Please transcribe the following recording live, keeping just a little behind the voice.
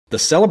The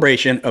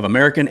celebration of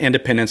American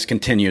independence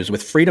continues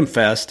with Freedom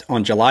Fest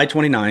on July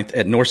 29th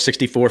at North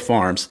 64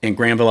 Farms in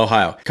Granville,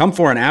 Ohio. Come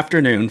for an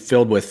afternoon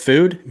filled with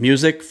food,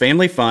 music,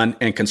 family fun,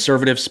 and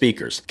conservative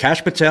speakers.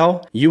 Kash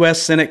Patel, U.S.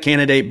 Senate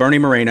candidate Bernie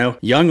Moreno,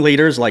 young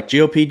leaders like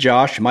GOP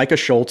Josh, Micah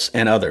Schultz,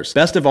 and others.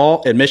 Best of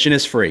all, admission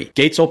is free.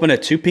 Gates open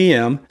at 2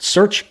 p.m.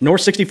 Search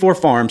North 64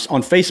 Farms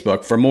on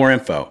Facebook for more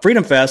info.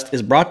 Freedom Fest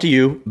is brought to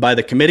you by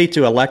the Committee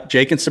to Elect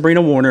Jake and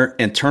Sabrina Warner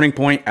and Turning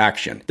Point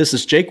Action. This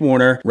is Jake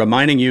Warner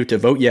reminding you to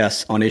vote yes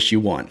on issue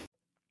 1.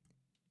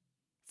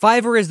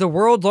 Fiverr is the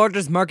world's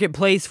largest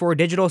marketplace for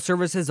digital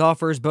services,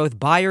 offers both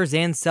buyers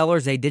and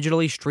sellers a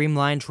digitally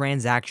streamlined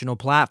transactional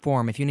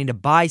platform. If you need to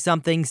buy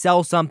something,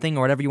 sell something,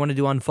 or whatever you want to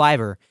do on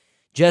Fiverr,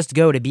 just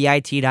go to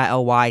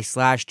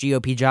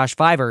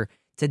bit.ly/GOPJoshFiverr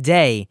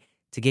today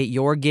to get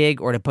your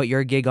gig or to put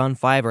your gig on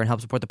Fiverr and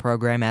help support the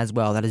program as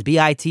well. That is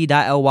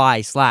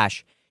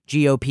bit.ly/GOPJOSH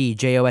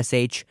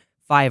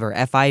Fiverr,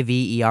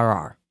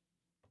 Fiverr.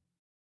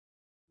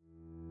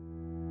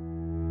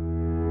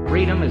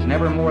 Freedom is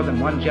never more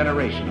than one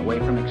generation away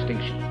from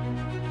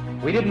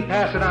extinction. We didn't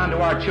pass it on to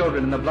our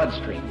children in the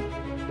bloodstream.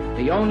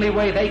 The only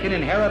way they can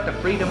inherit the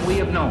freedom we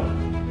have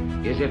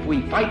known is if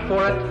we fight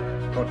for it,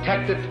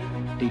 protect it,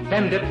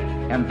 defend it,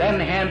 and then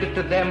hand it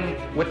to them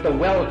with the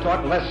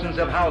well-taught lessons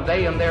of how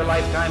they in their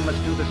lifetime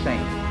must do the same.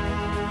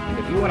 And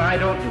if you and I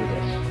don't do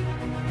this,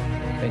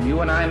 then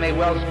you and I may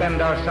well spend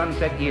our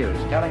sunset years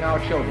telling our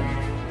children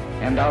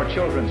and our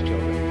children's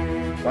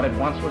children what it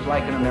once was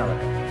like in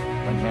America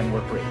when men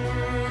were free.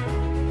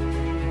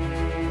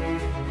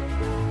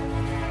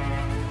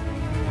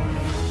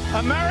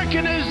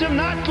 Americanism,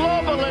 not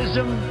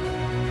globalism,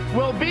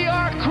 will be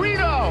our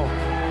credo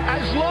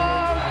as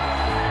long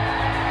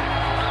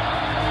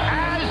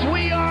as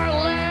we are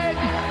led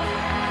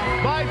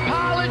by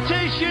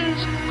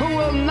politicians who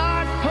will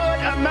not put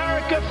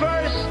America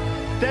first.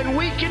 Then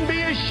we can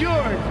be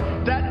assured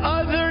that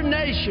other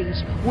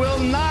nations will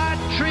not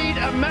treat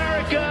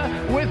America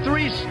with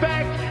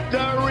respect,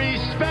 the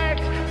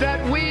respect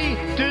that we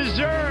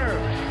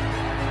deserve.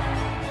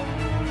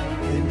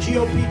 And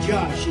GOP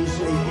Josh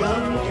is a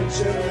young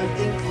conservative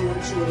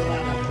influencer with a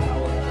lot of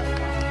power.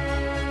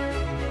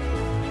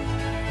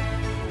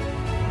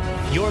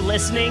 You're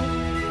listening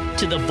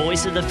to the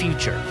voice of the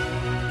future,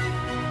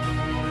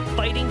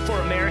 fighting for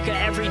America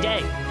every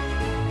day.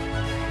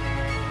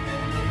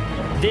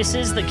 This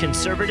is the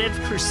Conservative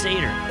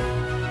Crusader.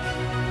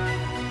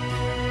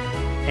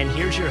 And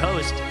here's your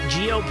host,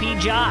 GOP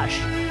Josh.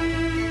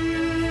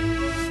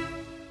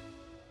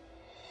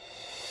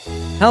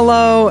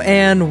 Hello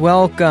and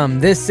welcome.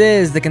 This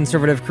is the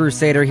Conservative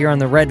Crusader here on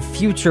the Red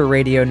Future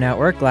Radio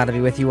Network. Glad to be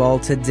with you all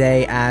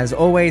today, as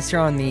always, here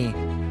on the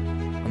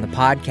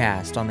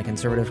podcast on the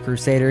Conservative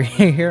Crusader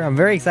here. I'm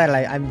very excited.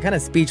 I'm kind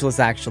of speechless,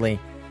 actually.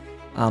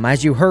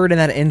 As you heard in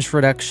that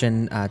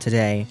introduction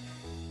today,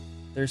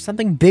 there's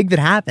something big that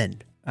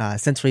happened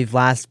since we've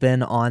last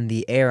been on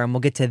the air, and we'll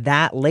get to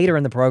that later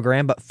in the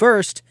program. But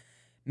first,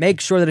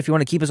 make sure that if you want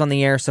to keep us on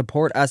the air,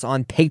 support us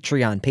on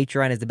Patreon.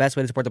 Patreon is the best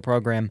way to support the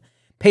program.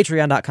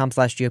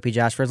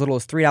 Patreon.com/GOPJosh. For as little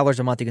as $3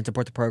 a month, you can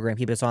support the program,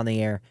 keep us on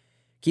the air,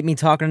 keep me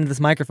talking into this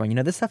microphone. You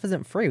know, this stuff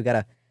isn't free. We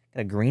got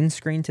a green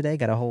screen today,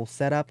 got a whole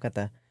setup, got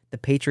the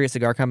Patriot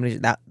Cigar Company.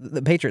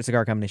 The Patriot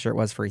Cigar Company shirt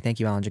was free. Thank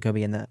you, Alan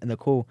Jacoby, and the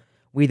cool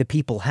We the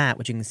People hat,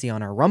 which you can see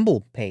on our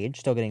Rumble page.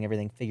 Still getting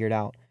everything figured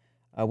out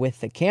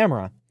with the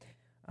camera.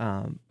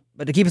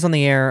 But to keep us on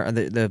the air,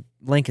 the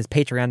link is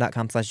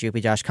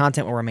patreon.com/GOPJosh.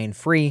 Content will remain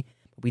free,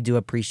 but we do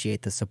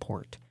appreciate the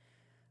support.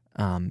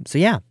 So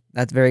yeah,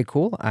 that's very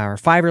cool. Our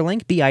Fiverr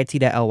link,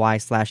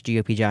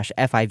 bit.ly/GOPJosh,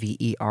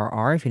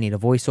 Fiverr. If you need a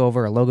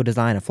voiceover, a logo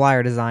design, a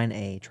flyer design,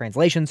 a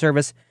translation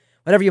service,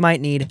 whatever you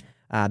might need,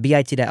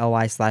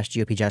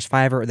 bit.ly/GOPJosh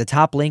Fiverr, or the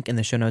top link in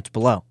the show notes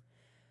below.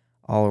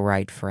 All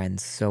right,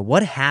 friends. So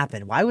what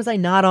happened? Why was I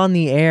not on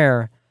the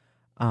air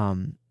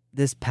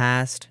this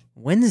past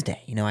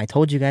Wednesday? You know, I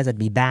told you guys I'd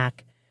be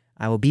back.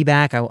 I will be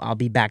back. I'll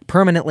be back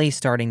permanently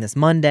starting this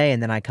Monday,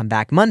 and then I come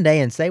back Monday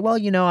and say, well,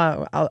 you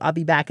know, I'll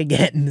be back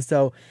again.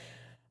 So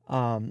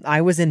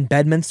I was in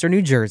Bedminster,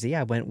 New Jersey.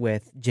 I went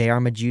with J.R.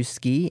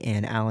 Majewski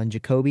and Alan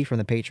Jacoby from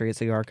the Patriot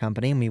Cigar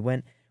Company, and we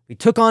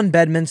took on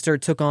Bedminster,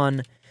 took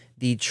on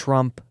the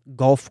Trump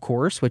golf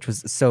course, which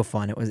was so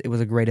fun. It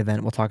was a great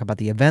event. We'll talk about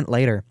the event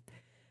later.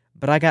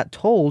 But I got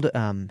told,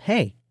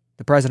 hey,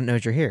 the president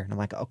knows you're here. And I'm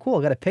like, oh, cool,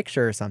 I got a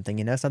picture or something,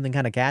 you know, something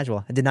kind of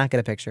casual. I did not get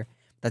a picture.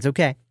 That's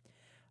okay.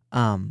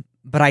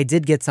 But I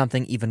did get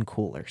something even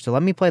cooler. So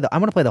let me I'm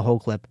going to play the whole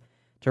clip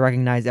to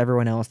recognize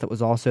everyone else that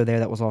was also there,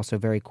 that was also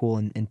very cool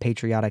and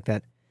patriotic,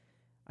 that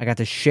I got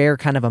to share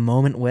kind of a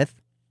moment with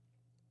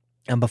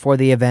before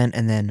the event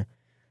and then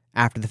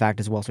after the fact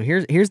as well. So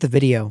here's the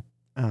video.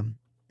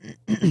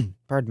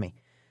 Pardon me.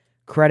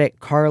 Credit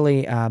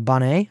Carly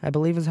Bonet, I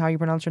believe is how you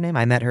pronounce her name.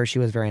 I met her. She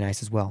was very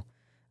nice as well.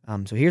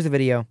 So here's the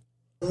video.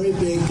 Very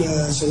big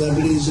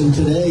celebrities, and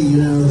today,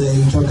 you know,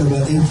 they talk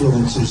about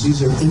influencers.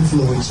 These are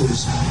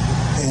influencers,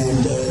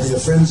 and they're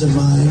friends of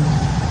mine.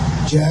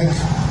 Jack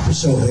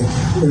Posobiec.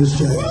 Where's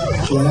Jack?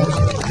 Jack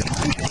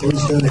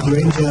has done a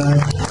great job.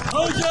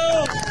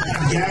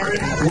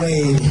 Garrett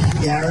Wade.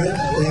 Garrett,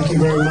 thank you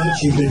very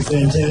much. You've been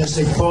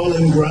fantastic. Paul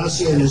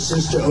Ingrassia and his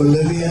sister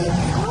Olivia.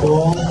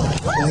 Paul,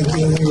 thank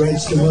you. He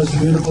writes the most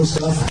beautiful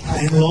stuff.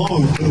 And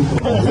long, too,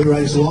 Paul. He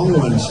writes long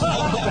ones.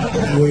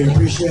 And we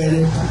appreciate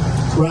it.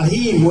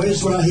 Raheem,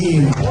 where's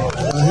Raheem?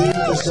 Raheem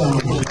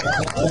Kassam.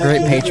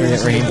 Great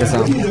patriot, Raheem Kassam.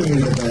 What are you doing in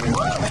the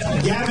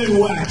back? Gavin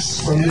Wax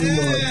from New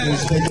York,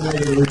 who's taken over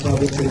the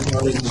Republican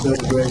Party. He's done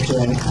a great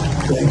job.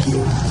 Thank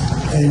you.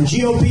 And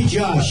GOP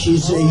Josh,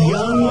 he's a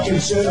young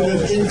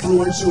conservative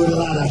influencer with a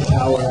lot of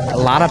power. A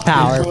lot of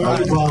power. And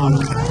Carly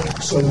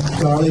Bond. So,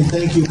 Carly,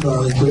 thank you,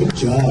 Carly. Great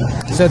job.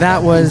 So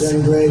that was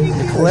You've done great.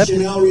 the clip.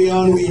 Chanel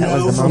Rion, we That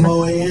was know the from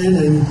moment.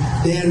 OAN, and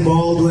Dan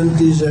Baldwin.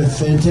 These are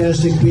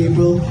fantastic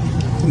people.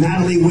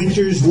 Natalie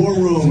Winters, War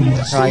Room.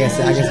 Oh, I guess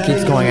it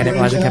keeps going. I didn't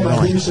realize it kept I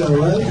going. think so,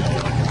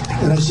 right?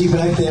 And I see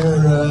back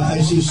there, I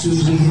see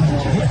Susie.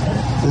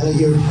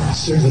 You're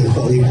certainly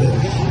Wally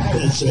Pipp.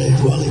 That's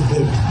right, Wally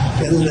Pipp.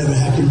 That'll never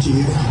happen to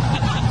you.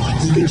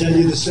 You can tell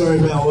you the story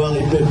about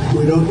Wally Pipp.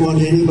 We don't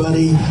want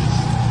anybody.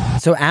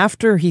 So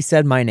after he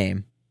said my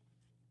name,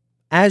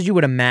 as you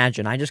would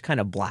imagine, I just kind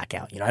of black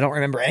out. I don't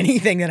remember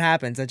anything that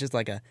happens. It's just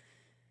like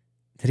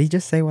did he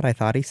just say what I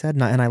thought he said?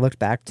 And I looked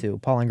back to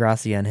Paul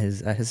Ingrassia and his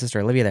sister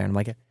Olivia there, and I'm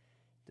like,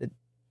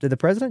 did the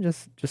president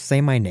just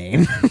say my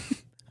name?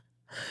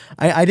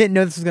 I didn't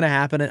know this was going to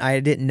happen, and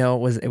I didn't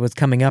know it was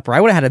coming up, or I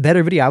would have had a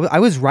better video. I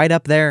was right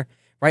up there,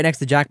 right next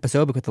to Jack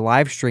Posobiec with the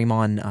live stream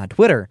on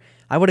Twitter.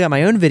 I would have got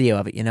my own video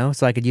of it,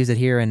 so I could use it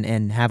here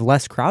and have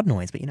less crowd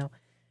noise. But,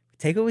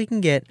 take what we can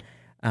get.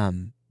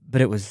 But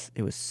it was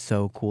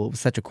so cool. It was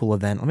such a cool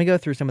event. Let me go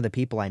through some of the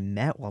people I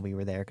met while we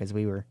were there, because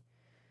we were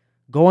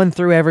going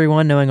through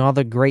everyone, knowing all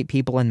the great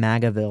people in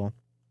MAGAville.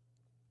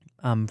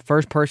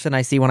 First person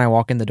I see when I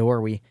walk in the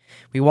door, we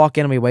walk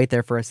in and we wait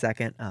there for a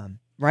second.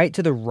 Right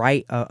to the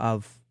right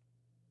of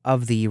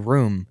the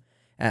room,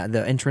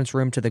 the entrance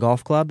room to the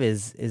golf club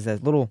is a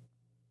little,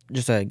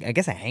 I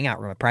guess a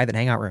hangout room, a private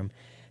hangout room.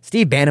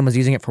 Steve Bannon was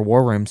using it for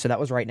War Room, so that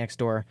was right next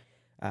door.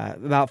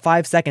 About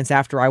 5 seconds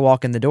after I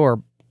walk in the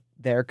door,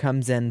 there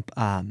comes in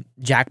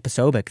Jack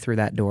Posobiec through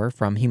that door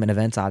from Human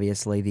Events,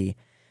 obviously, the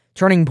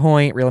Turning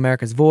Point, Real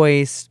America's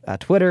Voice,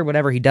 Twitter,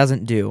 whatever he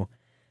doesn't do.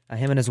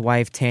 Him and his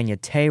wife, Tanya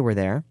Tay, were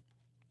there.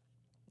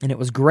 And it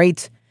was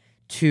great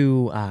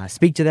to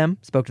speak to them.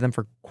 Spoke to them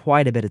for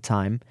quite a bit of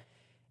time.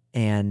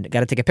 And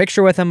got to take a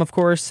picture with them, of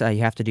course. You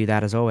have to do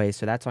that as always.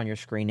 So that's on your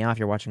screen now if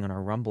you're watching on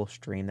our Rumble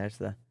stream. There's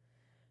the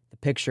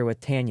picture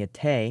with Tanya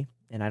Tay.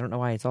 And I don't know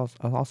why it's all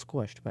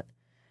squished, but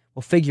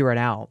we'll figure it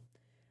out.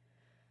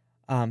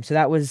 So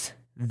that was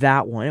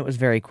that one. It was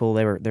very cool.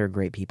 They were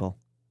great people.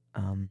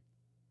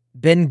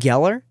 Ben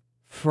Geller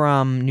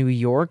from New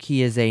York.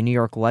 He is a New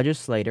York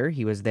legislator.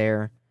 He was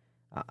there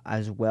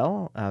as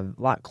well. A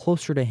lot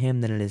closer to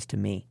him than it is to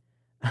me.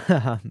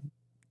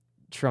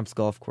 Trump's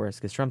golf course,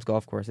 because Trump's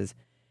golf course is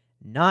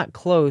not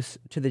close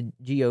to the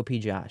GOP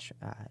Josh.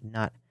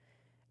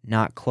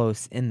 Not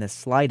close in the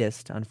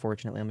slightest,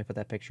 unfortunately. Let me put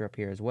that picture up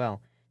here as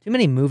well. Too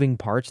many moving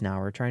parts now.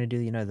 We're trying to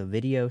do, the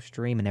video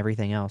stream and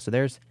everything else. So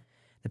there's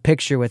the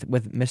picture with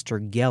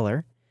Mr.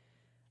 Geller.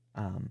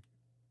 And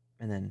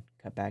then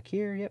cut back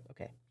here. Yep,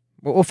 okay.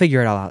 We'll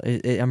figure it all out.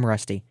 I'm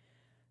rusty.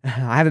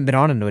 I haven't been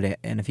on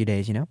in a few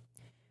days,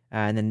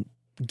 And then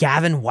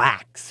Gavin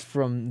Wax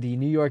from the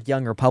New York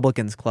Young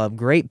Republicans Club.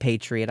 Great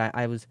patriot.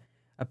 I was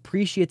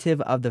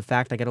appreciative of the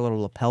fact I got a little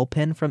lapel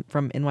pin from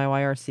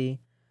NYYRC.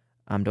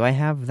 Do I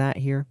have that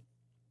here?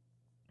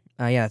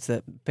 Yeah, it's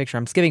a picture.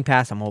 I'm skipping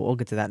past them. We'll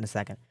get to that in a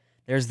second.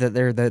 There's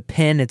the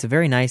pin. It's a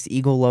very nice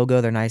Eagle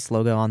logo. Their nice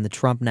logo on the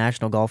Trump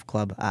National Golf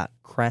Club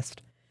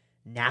crest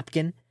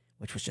napkin,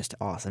 which was just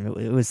awesome.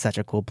 It was such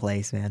a cool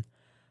place, man.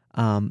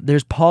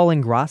 There's Paul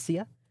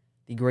Ingrassia,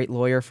 the great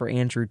lawyer for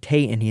Andrew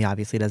Tate, and he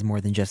obviously does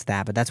more than just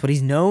that, but that's what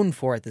he's known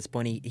for at this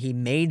point. He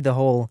made the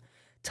whole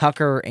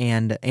Tucker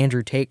and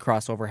Andrew Tate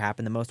crossover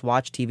happen, the most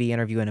watched TV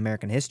interview in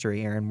American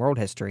history, or in world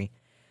history.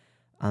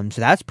 So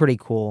that's pretty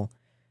cool.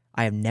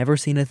 I have never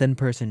seen a thin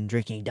person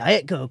drinking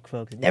Diet Coke,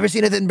 folks. Never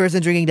seen a thin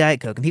person drinking Diet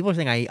Coke. And people are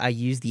saying I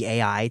use the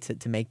AI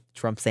to make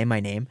Trump say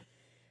my name.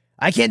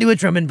 I can't do a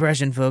Trump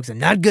impression, folks. I'm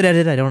not good at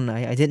it.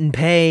 I didn't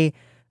pay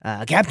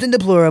Captain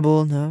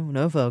Deplorable.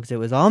 No, folks. It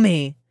was all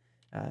me.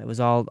 It was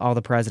all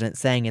the president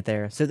saying it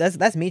there. So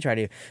that's me trying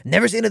to do.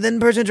 Never seen a thin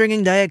person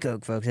drinking Diet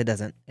Coke, folks. It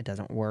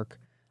doesn't work.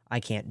 I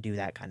can't do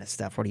that kind of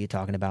stuff. What are you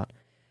talking about?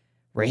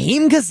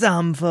 Raheem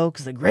Kassam,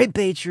 folks. The great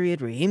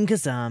patriot, Raheem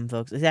Kassam,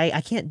 folks.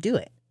 I can't do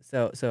it.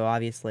 So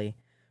obviously,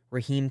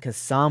 Raheem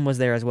Kassam was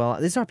there as well.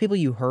 These are people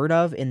you heard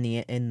of in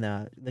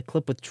the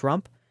clip with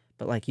Trump,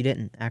 but you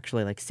didn't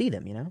actually see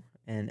them,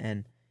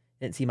 and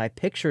didn't see my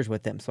pictures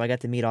with them. So I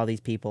got to meet all these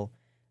people.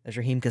 There's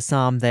Raheem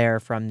Kassam there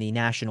from the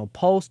National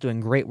Pulse,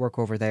 doing great work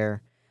over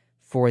there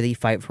for the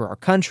Fight for Our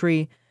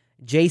Country.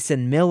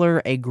 Jason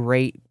Miller, a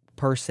great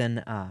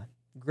person,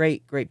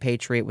 great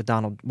patriot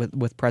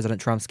with President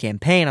Trump's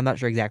campaign. I'm not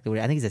sure exactly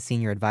I think he's a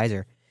senior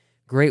advisor.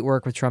 Great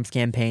work with Trump's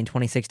campaign,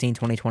 2016,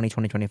 2020,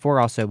 2024.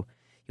 Also,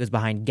 he was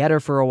behind Getter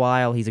for a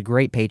while. He's a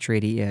great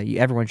patriot.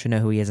 Everyone should know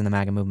who he is in the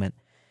MAGA movement.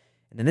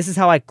 And then this is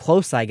how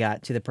close I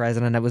got to the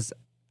president.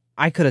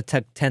 I could have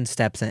took 10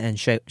 steps and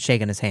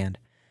shaken his hand.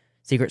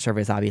 Secret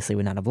Service obviously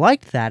would not have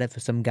liked that if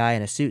some guy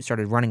in a suit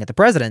started running at the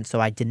president,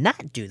 so I did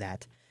not do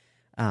that.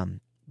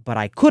 But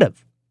I could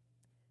have.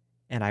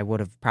 And I would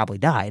have probably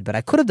died, but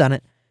I could have done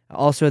it.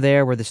 Also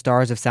there were the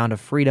stars of Sound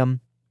of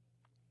Freedom.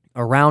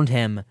 Around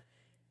him,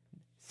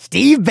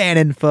 Steve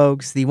Bannon,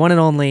 folks, the one and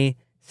only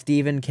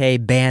Stephen K.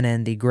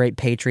 Bannon, the great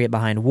patriot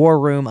behind War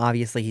Room.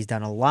 Obviously, he's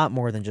done a lot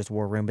more than just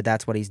War Room, but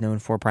that's what he's known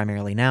for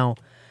primarily now.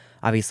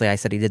 Obviously, I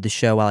said he did the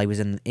show while he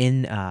was in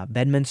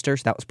Bedminster,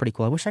 so that was pretty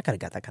cool. I wish I could have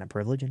got that kind of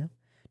privilege,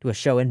 do a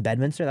show in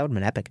Bedminster. That would have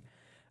been epic.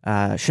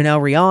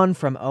 Chanel Rion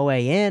from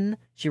OAN,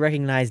 she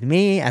recognized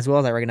me as well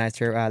as I recognized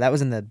her. That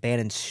was in the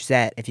Bannon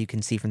set, if you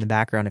can see from the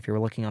background, if you're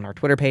looking on our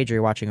Twitter page or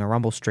you're watching a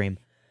Rumble stream.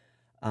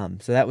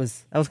 So that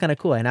was kind of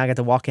cool. And I got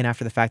to walk in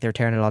after the fact they were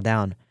tearing it all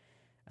down.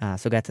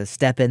 So got to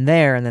step in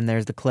there, and then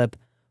there's the clip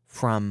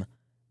from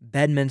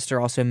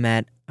Bedminster. Also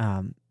met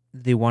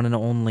the one and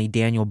only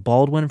Daniel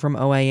Baldwin from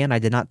OAN. I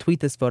did not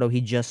tweet this photo.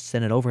 He just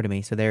sent it over to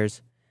me. So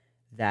there's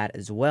that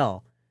as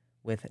well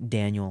with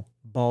Daniel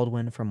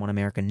Baldwin from One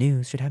American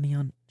News. Should have me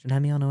on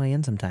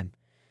OAN sometime.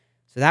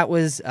 So that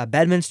was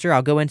Bedminster.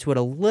 I'll go into it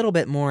a little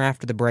bit more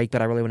after the break,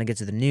 but I really want to get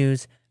to the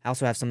news. I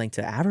also have something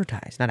to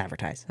advertise. Not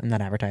advertise. I'm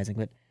not advertising,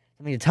 but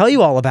something to tell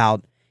you all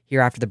about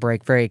here after the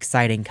break. Very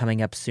exciting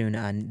coming up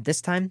soon. This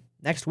time,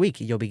 next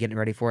week, you'll be getting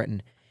ready for it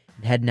and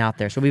heading out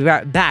there. So we'll be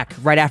back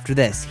right after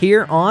this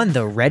here on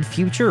the Red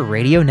Future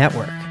Radio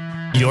Network.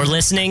 You're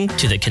listening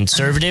to the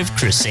Conservative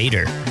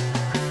Crusader.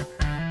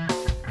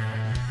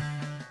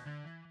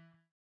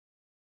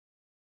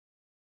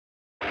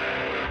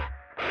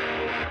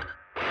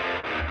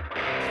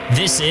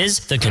 This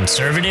is the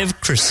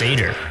Conservative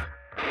Crusader.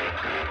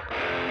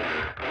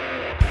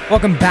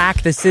 Welcome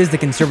back. This is the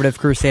Conservative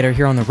Crusader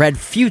here on the Red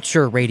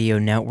Future Radio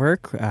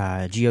Network.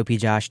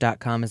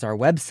 GOPJosh.com is our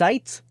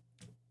website.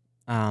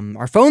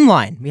 Our phone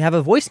line. We have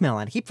a voicemail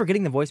line. I keep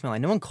forgetting the voicemail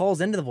line. No one calls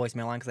into the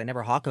voicemail line because I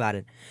never hawk about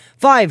it.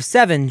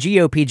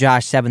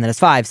 57-GOP-JOSH-7. That is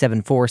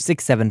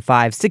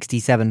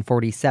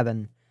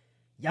 574-675-6747.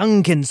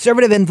 Young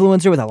conservative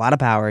influencer with a lot of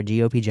power.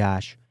 GOP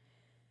Josh.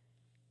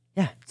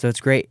 Yeah, so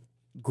it's great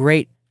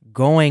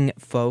going,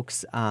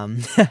 folks.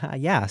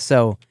 Yeah,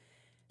 so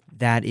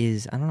that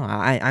is, I don't know.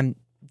 I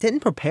didn't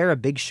prepare a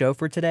big show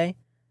for today.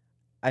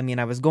 I mean,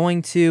 I was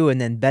going to,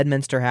 and then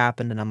Bedminster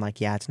happened, and I'm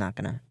like, yeah, we're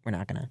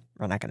not gonna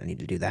need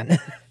to do that.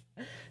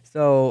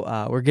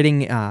 So we're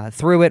getting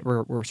through it.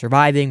 We're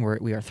surviving.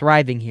 We are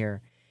thriving here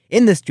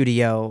in the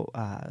studio.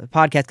 The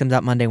podcast comes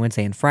out Monday,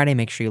 Wednesday, and Friday.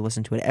 Make sure you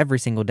listen to it every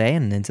single day,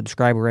 and then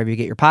subscribe wherever you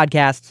get your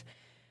podcasts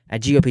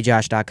at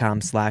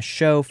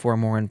gopjosh.com/show for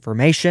more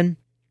information.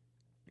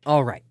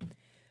 All right.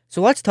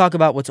 So let's talk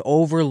about what's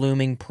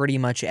overlooming pretty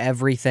much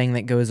everything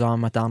that goes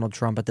on with Donald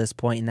Trump at this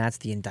point, and that's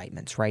the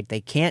indictments, right?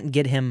 They can't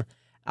get him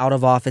out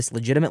of office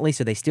legitimately,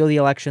 so they steal the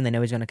election. They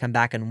know he's going to come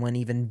back and win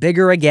even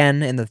bigger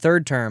again in the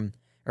third term,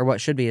 or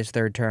what should be his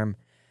third term,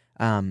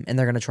 and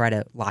they're going to try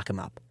to lock him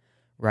up,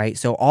 right?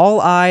 So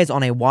all eyes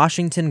on a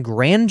Washington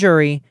grand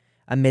jury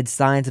amid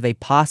signs of a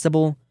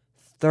possible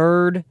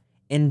third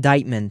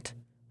indictment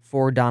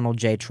for Donald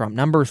J. Trump.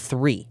 Number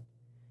 3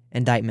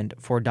 indictment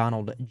for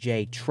Donald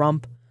J.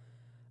 Trump.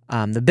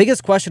 The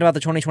biggest question about the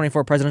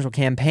 2024 presidential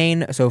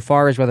campaign so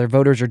far is whether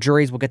voters or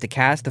juries will get to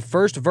cast the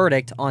first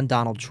verdict on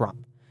Donald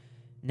Trump.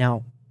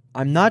 Now,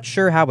 I'm not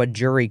sure how a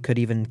jury could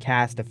even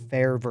cast a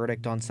fair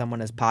verdict on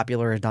someone as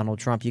popular as Donald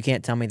Trump. You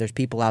can't tell me there's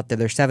people out there,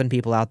 there's 7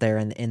 people out there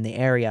in the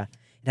area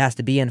it has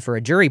to be in for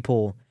a jury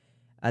pool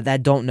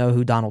that don't know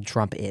who Donald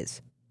Trump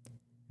is,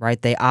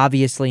 right? They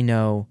obviously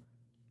know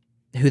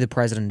who the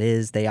president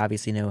is. They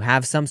obviously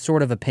have some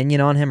sort of opinion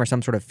on him or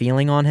some sort of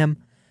feeling on him.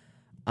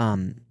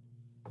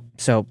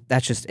 So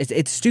that's just,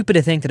 it's stupid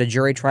to think that a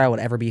jury trial would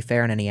ever be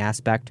fair in any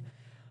aspect.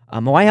 A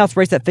White House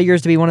race that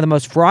figures to be one of the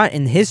most fraught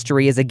in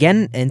history is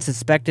again in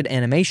suspended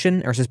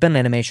animation,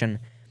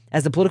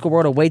 as the political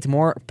world awaits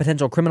more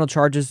potential criminal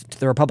charges to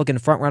the Republican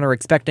frontrunner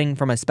expecting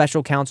from a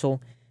special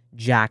counsel,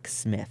 Jack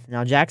Smith.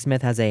 Now, Jack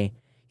Smith he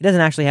doesn't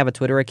actually have a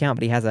Twitter account,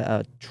 but he has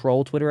a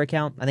troll Twitter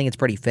account. I think it's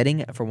pretty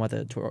fitting from what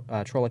the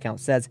troll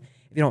account says.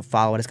 If you don't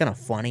follow it, it's kind of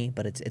funny,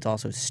 but it's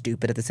also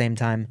stupid at the same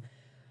time.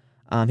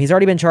 He's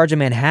already been charged in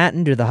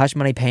Manhattan due to the hush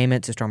money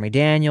payment to Stormy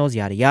Daniels,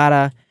 yada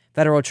yada.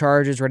 Federal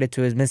charges related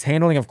to his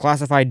mishandling of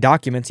classified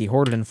documents he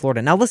hoarded in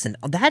Florida. Now listen,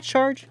 that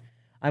charge,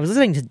 I was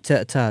listening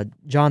to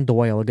John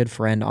Doyle, a good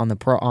friend, on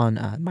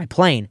my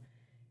plane.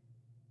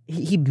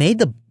 He made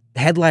the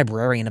head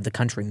librarian of the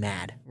country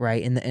mad,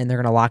 right? And they're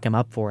going to lock him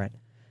up for it.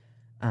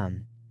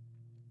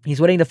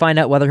 He's waiting to find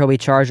out whether he'll be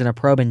charged in a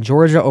probe in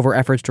Georgia over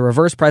efforts to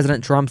reverse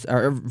President Joe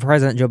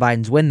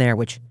Biden's win there,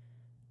 which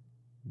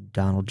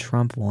Donald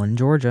Trump won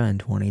Georgia in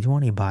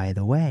 2020, by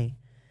the way.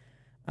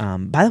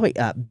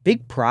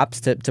 Big props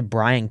to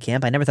Brian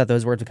Kemp. I never thought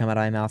those words would come out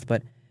of my mouth,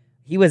 but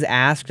he was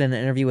asked in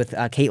an interview with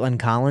Caitlin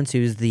Collins,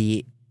 who's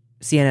the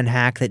CNN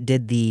hack that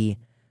did the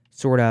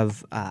sort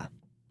of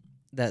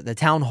the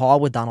town hall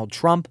with Donald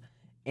Trump,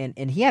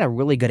 and he had a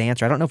really good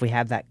answer. I don't know if we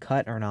have that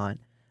cut or not,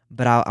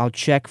 but I'll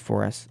check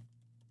for us.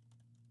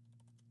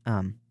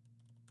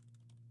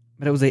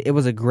 But it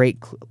was a great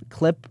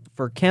clip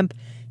for Kemp.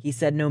 He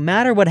said, no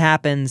matter what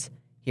happens,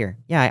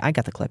 I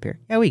got the clip here.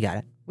 Yeah, we got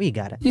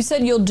it. You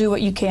said you'll do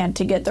what you can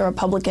to get the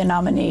Republican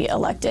nominee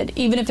elected,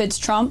 even if it's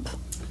Trump.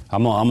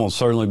 I'm going to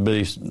certainly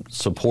be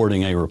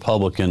supporting a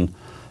Republican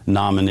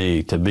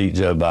nominee to beat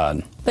Joe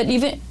Biden. But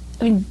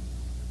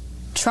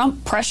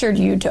Trump pressured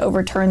you to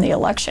overturn the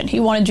election.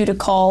 He wanted you to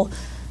call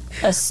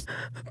a...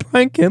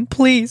 Brian Kemp,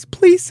 please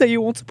say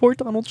you won't support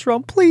Donald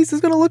Trump. Please,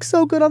 it's going to look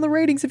so good on the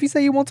ratings if you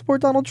say you won't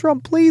support Donald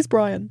Trump. Please,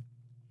 Brian.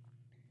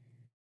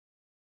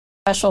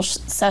 Special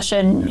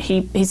session,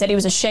 he said he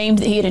was ashamed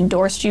that he had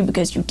endorsed you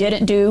because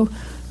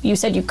you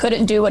said you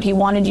couldn't do what he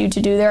wanted you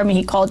to do there.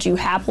 He called you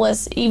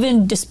hapless.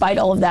 Even despite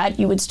all of that,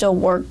 you would still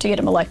work to get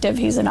him elected if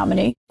he's a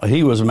nominee.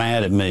 He was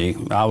mad at me.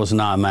 I was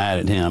not mad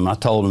at him. I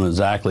told him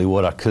exactly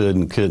what I could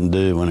and couldn't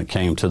do when it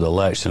came to the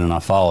election, and I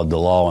followed the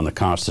law and the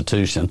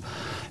Constitution.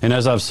 And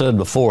as I've said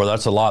before,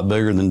 that's a lot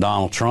bigger than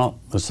Donald Trump.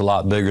 It's a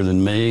lot bigger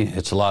than me.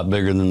 It's a lot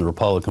bigger than the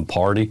Republican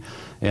Party.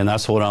 And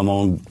that's what I'm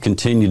going to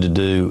continue to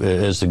do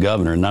as the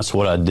governor. And that's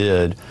what I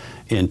did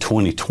in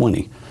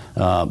 2020.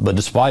 But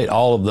despite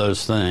all of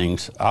those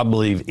things, I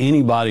believe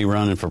anybody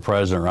running for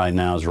president right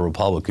now is a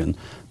Republican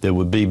that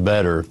would be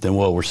better than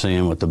what we're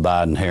seeing with the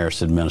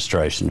Biden-Harris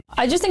administration.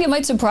 I just think it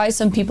might surprise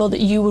some people that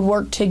you would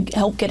work to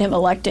help get him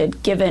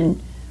elected,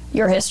 given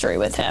your history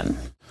with him.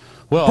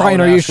 Well,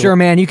 Brian, are you sure,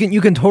 man? You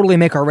can totally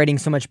make our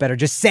ratings so much better.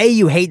 Just say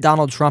you hate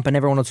Donald Trump and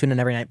everyone will tune in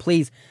every night.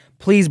 Please,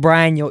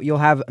 Brian, you'll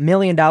have $1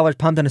 million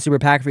pumped in a super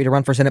PAC for you to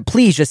run for Senate.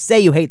 Please just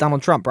say you hate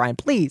Donald Trump, Brian,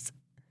 please.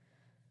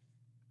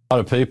 A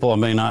lot of people,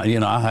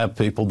 I have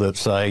people that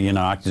say,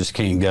 I just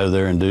can't go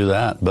there and do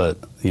that. But,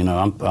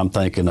 I'm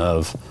thinking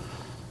of,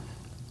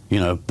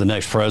 the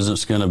next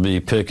president's going to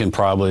be picking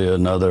probably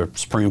another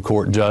Supreme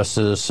Court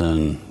justice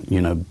and,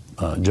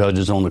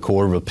 judges on the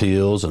Court of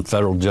Appeals and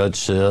federal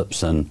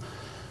judgeships and,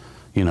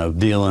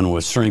 dealing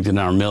with strengthening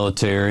our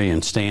military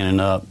and standing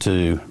up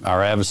to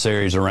our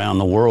adversaries around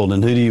the world.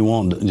 And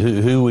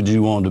who would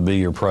you want to be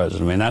your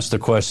president? That's the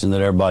question that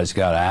everybody's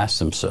got to ask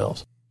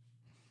themselves.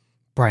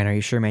 Brian, are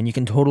you sure, man? You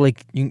can totally,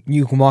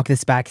 you can walk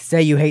this back,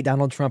 say you hate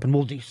Donald Trump, and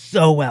we'll do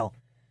so well.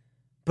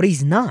 But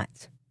he's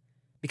not.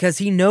 Because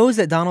he knows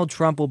that Donald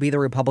Trump will be the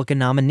Republican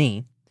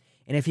nominee.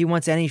 And if he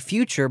wants any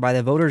future by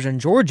the voters in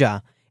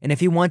Georgia, and if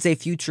he wants a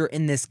future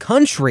in this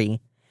country,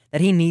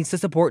 that he needs to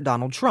support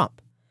Donald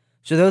Trump.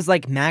 So those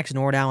like Max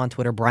Nordau on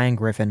Twitter, Brian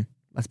Griffin,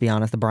 let's be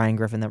honest, the Brian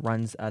Griffin that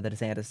runs the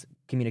DeSantis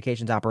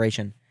communications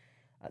operation,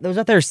 those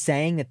out there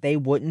saying that they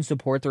wouldn't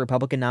support the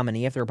Republican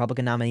nominee if the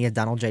Republican nominee is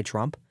Donald J.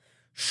 Trump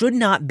should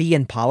not be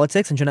in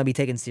politics and should not be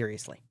taken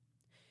seriously.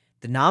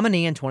 The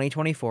nominee in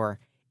 2024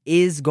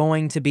 is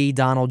going to be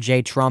Donald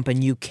J. Trump,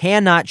 and you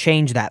cannot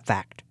change that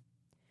fact.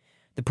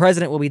 The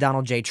president will be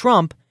Donald J.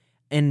 Trump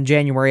in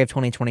January of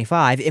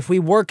 2025 if we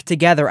work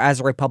together as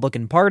a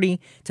Republican Party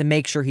to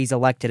make sure he's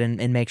elected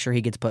and make sure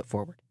he gets put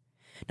forward.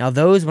 Now,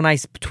 those, when I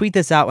tweet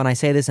this out, when I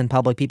say this in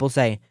public, people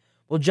say,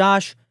 well,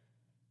 Josh,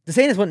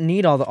 DeSantis wouldn't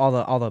need all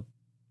the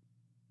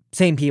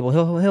same people.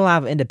 He'll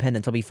have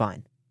independents. He'll be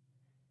fine.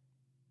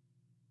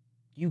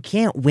 You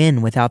can't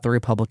win without the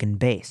Republican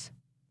base.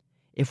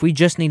 If we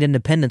just need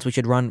independents, we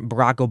should run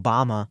Barack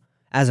Obama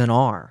as an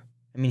R.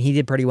 He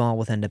did pretty well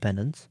with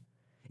independents.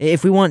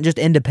 If we want just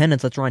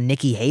independents, let's run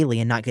Nikki Haley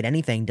and not get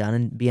anything done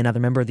and be another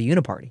member of the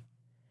Uniparty.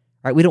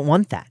 Right? We don't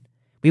want that.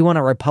 We want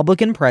a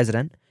Republican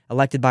president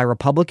elected by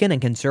Republican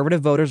and conservative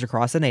voters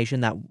across the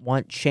nation that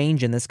want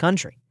change in this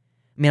country.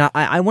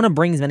 I want to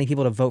bring as many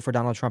people to vote for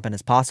Donald Trump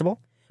as possible,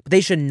 but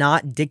they should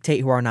not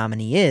dictate who our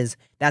nominee is.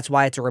 That's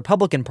why it's a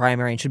Republican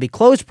primary and should be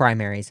closed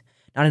primaries,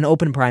 not an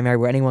open primary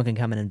where anyone can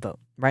come in and vote.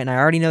 Right? And I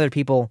already know there are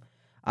people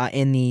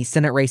in the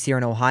Senate race here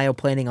in Ohio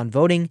planning on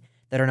voting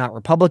that are not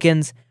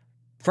Republicans.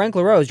 Frank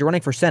LaRose, you're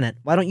running for Senate.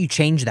 Why don't you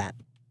change that?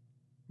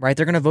 Right?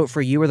 They're going to vote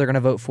for you or they're going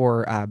to vote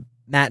for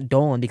Matt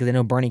Dolan because they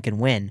know Bernie can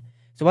win.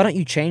 So why don't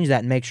you change that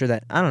and make sure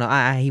that, I don't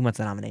know, he wants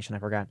the nomination, I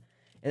forgot.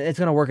 It's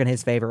going to work in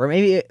his favor. Or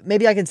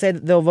maybe I can say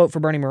that they'll vote for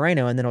Bernie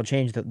Moreno and then it'll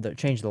change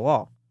the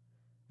law.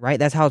 Right?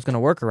 That's how it's going to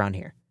work around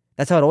here.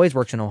 That's how it always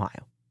works in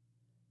Ohio.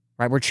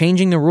 Right? We're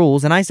changing the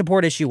rules, and I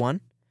support issue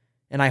 1,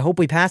 and I hope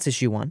we pass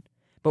issue 1,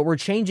 but we're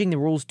changing the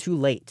rules too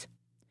late.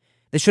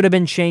 This should have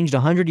been changed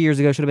 100 years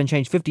ago, should have been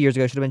changed 50 years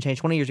ago, should have been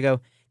changed 20 years ago,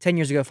 10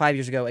 years ago, 5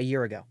 years ago, a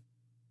year ago.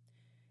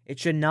 It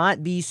should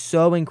not be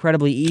so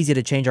incredibly easy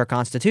to change our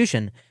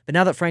Constitution, but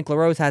now that Frank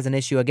LaRose has an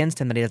issue against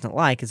him that he doesn't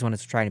like is when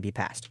it's trying to be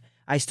passed.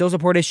 I still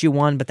support issue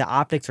 1, but the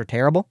optics are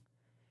terrible,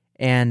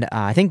 and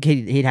I think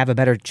he'd have a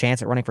better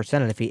chance at running for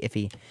Senate if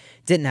he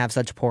didn't have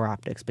such poor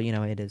optics, but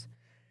it is.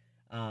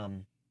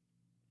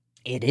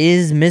 It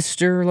is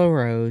Mr.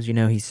 LaRose.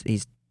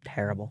 He's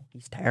terrible.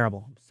 He's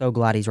terrible. I'm so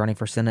glad he's running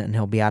for Senate and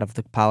he'll be out of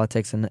the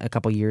politics in a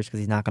couple years because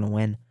he's not going to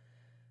win.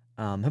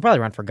 He'll probably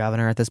run for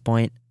governor at this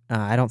point.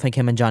 I don't think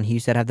him and John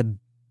Husted have the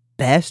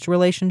best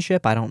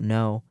relationship. I don't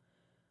know.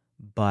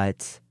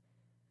 But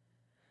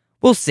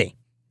we'll see.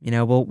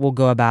 We'll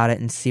go about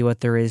it and see what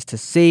there is to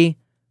see.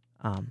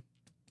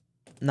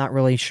 Not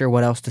really sure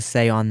what else to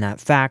say on that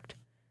fact.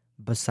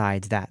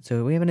 besides that. So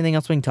do we have anything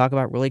else we can talk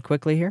about really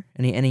quickly here?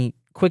 Any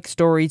quick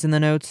stories in the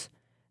notes?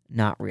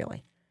 Not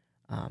really.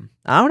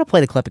 I want to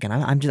play the clip again.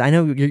 I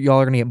know y'all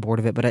are going to get bored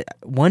of it, but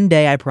one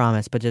day I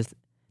promise. But just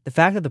the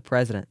fact that the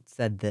president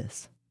said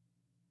this.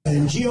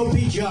 And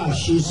GOP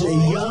Josh, he's a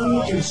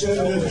young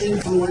conservative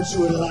influencer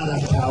with a lot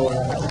of power.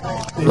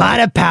 A lot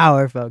of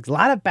power, folks. A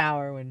lot of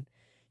power. When,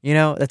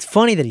 that's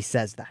funny that he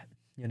says that,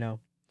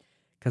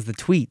 because the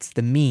tweets,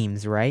 the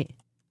memes, right?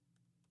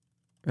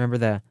 Remember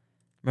the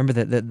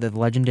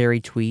legendary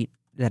tweet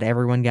that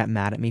everyone got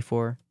mad at me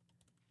for?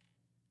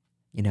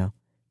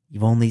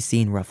 You've only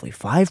seen roughly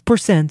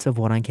 5% of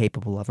what I'm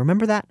capable of.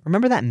 Remember that?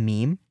 Remember that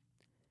meme?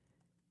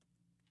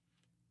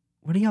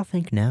 What do y'all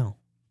think now?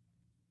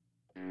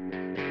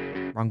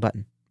 Wrong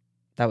button.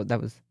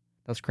 That was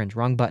cringe.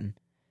 Wrong button.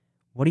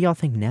 What do y'all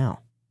think now?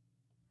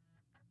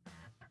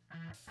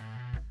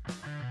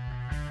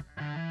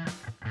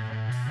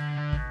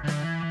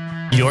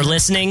 You're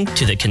listening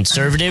to the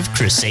Conservative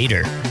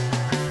Crusader.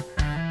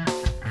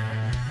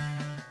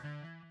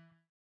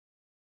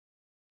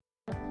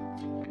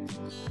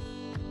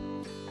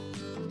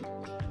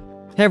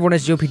 Hey everyone,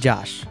 it's GOP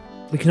Josh.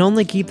 We can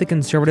only keep the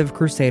Conservative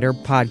Crusader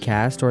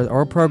podcast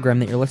or program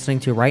that you're listening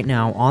to right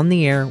now on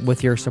the air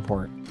with your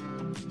support.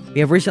 We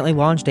have recently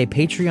launched a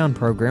Patreon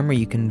program where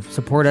you can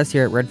support us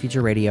here at Red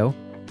Future Radio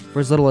for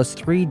as little as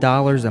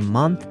 $3 a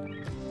month.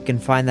 You can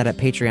find that at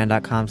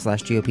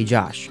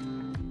patreon.com/GOPJosh.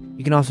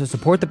 You can also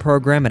support the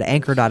program at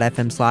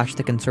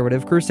anchor.fm/The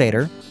Conservative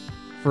Crusader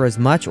for as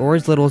much or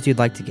as little as you'd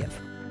like to give.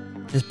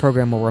 This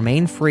program will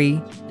remain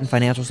free and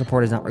financial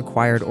support is not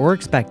required or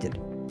expected.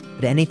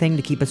 But anything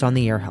to keep us on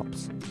the air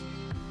helps.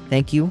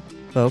 Thank you,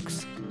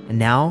 folks. And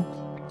now,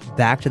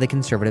 back to the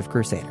Conservative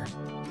Crusader.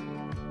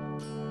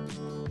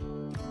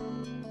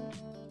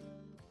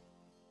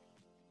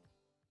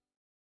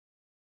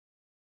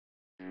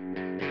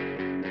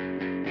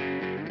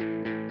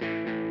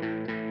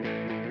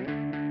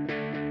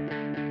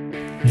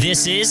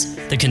 This is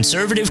the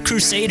Conservative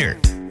Crusader.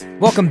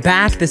 Welcome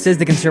back. This is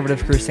the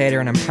Conservative Crusader,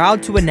 and I'm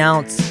proud to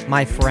announce,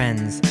 my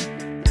friends,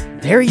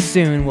 very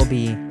soon we'll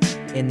be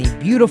in the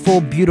beautiful,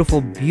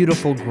 beautiful,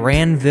 beautiful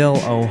Granville,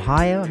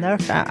 Ohio. Now,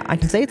 I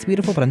can say it's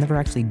beautiful, but I've never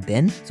actually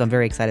been, so I'm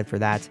very excited for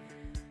that.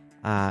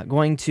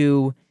 Going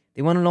to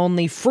the one and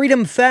only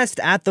Freedom Fest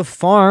at the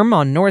farm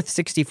on North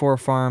 64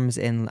 Farms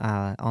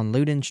on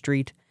Loudon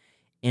Street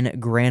in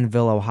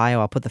Granville, Ohio.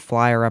 I'll put the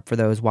flyer up for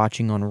those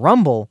watching on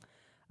Rumble.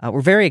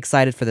 We're very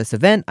excited for this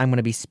event. I'm going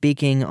to be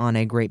speaking on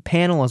a great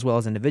panel as well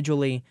as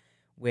individually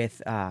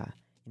with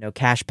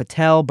Kash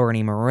Patel,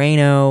 Bernie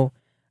Moreno,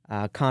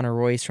 Connor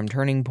Royce from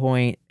Turning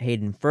Point,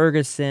 Hayden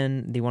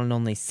Ferguson, the one and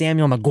only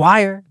Samuel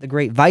McGuire, the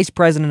great vice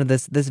president of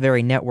this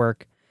very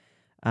network.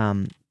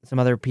 Some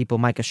other people,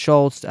 Micah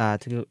Schultz,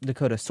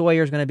 Dakota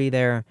Sawyer is going to be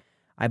there.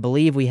 I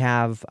believe we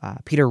have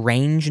Peter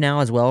Range now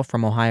as well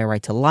from Ohio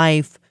Right to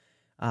Life.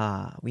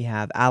 We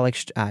have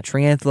Alex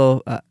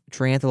Triantaflu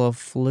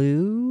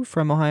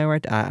from Ohio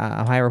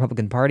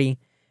Republican Party.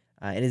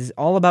 It is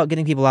all about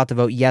getting people out to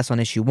vote yes on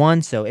issue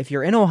 1. So if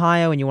you're in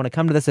Ohio and you want to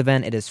come to this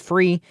event, it is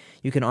free.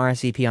 You can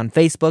RSVP on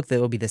Facebook. That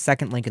will be the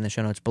second link in the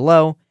show notes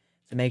below.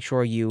 So make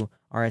sure you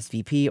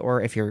RSVP,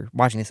 or if you're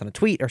watching this on a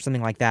tweet or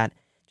something like that,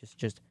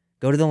 just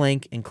go to the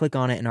link and click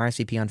on it and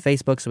RSVP on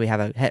Facebook. So we have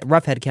a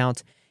rough head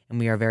count, and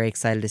we are very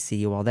excited to see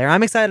you all there.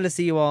 I'm excited to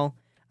see you all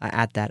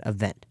at that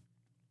event.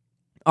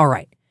 All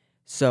right,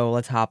 so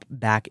let's hop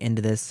back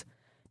into this,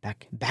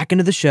 back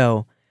into the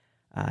show.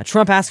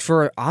 Trump asked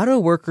for auto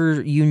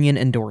worker union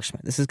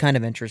endorsement. This is kind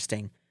of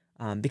interesting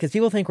because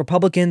people think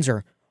Republicans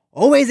are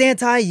always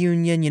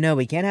anti-union.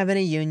 We can't have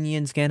any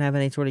unions, can't have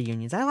any sort of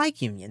unions. I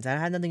like unions. I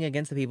had nothing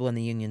against the people in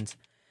the unions.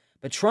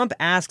 But Trump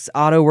asks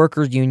auto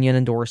workers union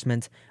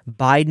endorsement.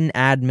 Biden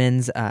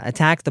admins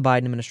attack the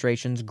Biden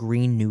administration's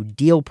Green New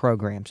Deal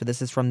program. So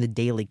this is from the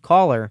Daily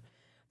Caller.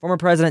 Former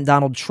President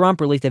Donald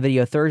Trump released a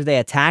video Thursday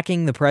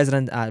attacking the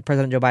President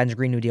Joe Biden's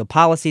Green New Deal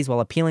policies while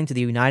appealing to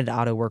the United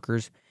Auto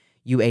Workers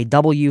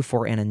UAW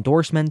for an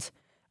endorsement.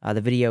 The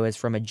video is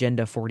from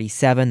Agenda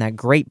 47. That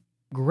great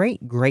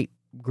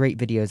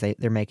videos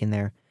they're making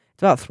there.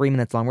 It's about 3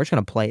 minutes long. We're just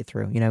going to play it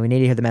through. We need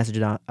to hear the message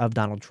of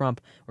Donald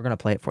Trump. We're going to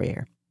play it for you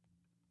here.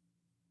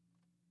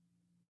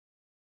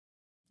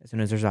 As soon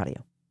as there's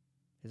audio.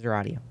 Is there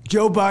audio?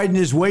 Joe Biden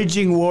is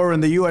waging war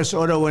in the U.S.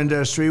 auto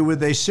industry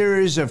with a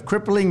series of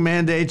crippling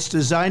mandates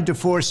designed to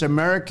force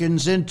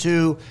Americans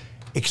into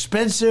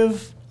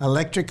expensive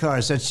electric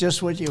cars. That's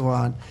just what you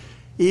want.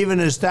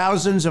 Even as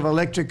thousands of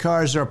electric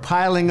cars are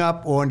piling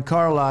up on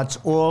car lots,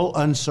 all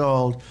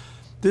unsold.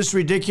 This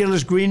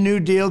ridiculous Green New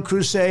Deal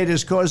crusade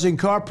is causing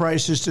car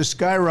prices to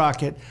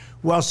skyrocket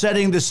while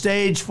setting the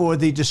stage for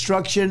the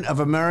destruction of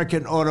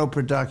American auto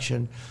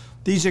production.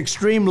 These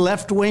extreme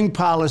left-wing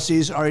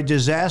policies are a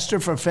disaster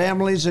for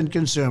families and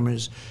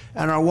consumers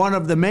and are one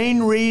of the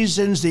main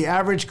reasons the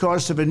average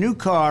cost of a new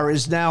car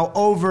is now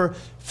over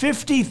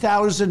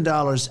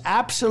 $50,000.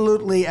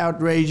 Absolutely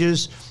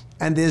outrageous,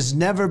 and there's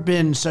never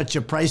been such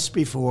a price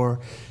before.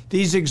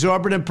 These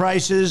exorbitant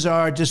prices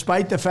are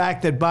despite the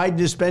fact that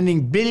Biden is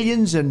spending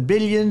billions and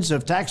billions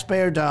of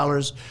taxpayer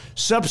dollars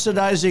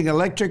subsidizing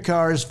electric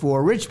cars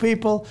for rich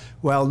people,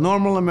 while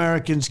normal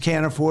Americans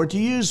can't afford to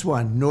use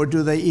one, nor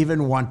do they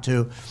even want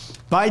to.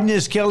 Biden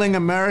is killing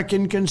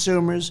American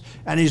consumers,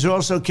 and he's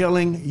also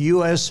killing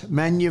U.S.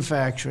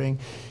 manufacturing.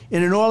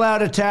 In an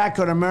all-out attack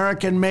on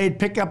American-made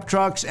pickup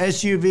trucks,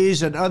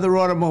 SUVs, and other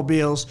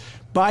automobiles,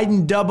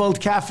 Biden doubled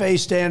CAFE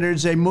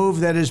standards, a move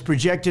that is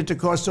projected to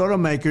cost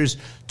automakers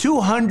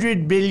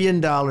 $200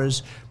 billion.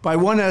 By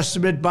one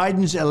estimate,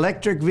 Biden's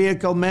electric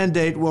vehicle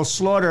mandate will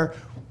slaughter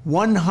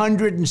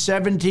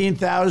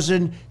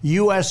 117,000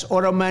 U.S.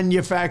 auto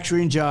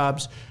manufacturing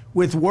jobs,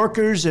 with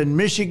workers in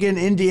Michigan,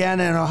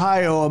 Indiana, and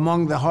Ohio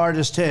among the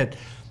hardest hit.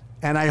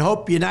 And I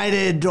hope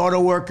United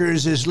Auto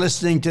Workers is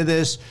listening to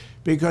this,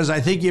 because I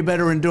think you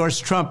better endorse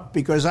Trump,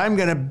 because I'm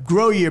going to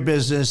grow your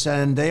business,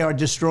 and they are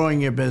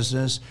destroying your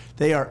business.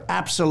 They are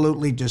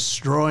absolutely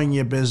destroying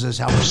your business.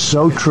 How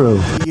so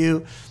true.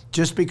 You,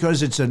 just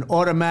because it's an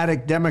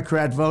automatic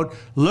Democrat vote,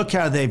 look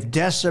how they've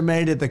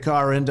decimated the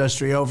car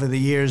industry over the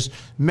years.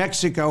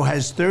 Mexico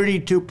has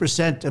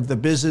 32% of the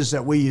business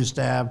that we used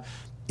to have.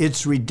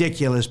 It's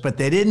ridiculous, but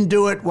they didn't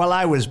do it while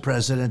I was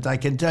president, I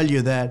can tell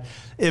you that.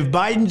 If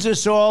Biden's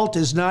assault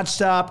is not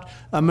stopped,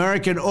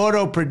 American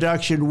auto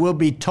production will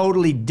be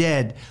totally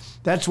dead.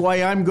 That's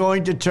why I'm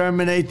going to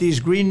terminate these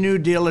Green New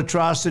Deal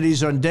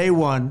atrocities on day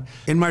one.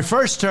 In my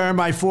first term,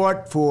 I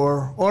fought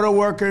for auto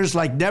workers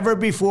like never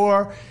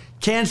before,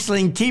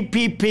 canceling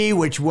TPP,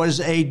 which was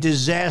a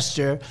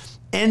disaster,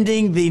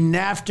 ending the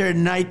NAFTA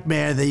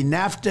nightmare. The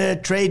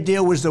NAFTA trade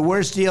deal was the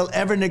worst deal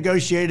ever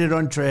negotiated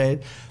on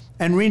trade,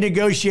 and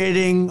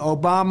renegotiating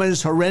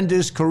Obama's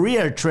horrendous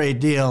Korea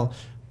trade deal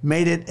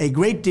made it a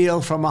great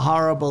deal from a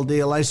horrible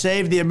deal. I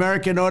saved the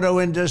American auto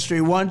industry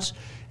once,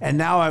 and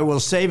now I will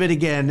save it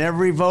again.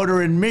 Every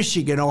voter in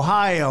Michigan,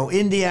 Ohio,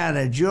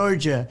 Indiana,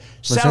 Georgia,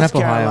 South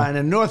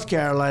Carolina, North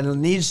Carolina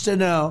needs to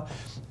know,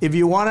 if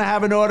you want to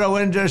have an auto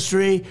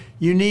industry,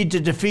 you need to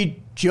defeat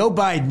Joe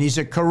Biden. He's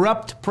a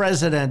corrupt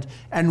president,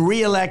 and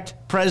re-elect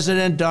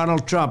President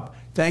Donald Trump.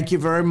 Thank you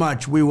very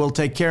much. We will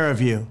take care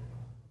of you.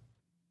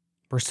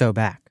 We're so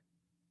back.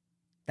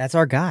 That's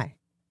our guy.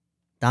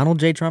 Donald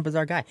J. Trump is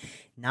our guy.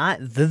 Not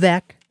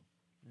Vivek.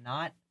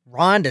 Not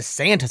Ron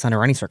DeSantis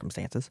under any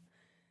circumstances.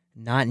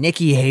 Not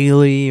Nikki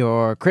Haley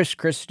or Chris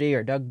Christie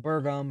or Doug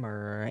Burgum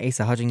or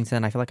Asa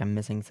Hutchinson. I feel like I'm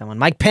missing someone.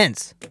 Mike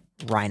Pence.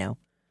 Rhino.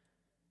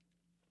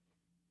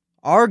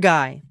 Our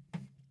guy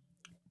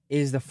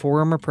is the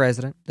former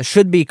president, the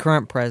should-be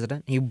current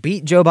president. He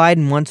beat Joe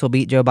Biden once. He'll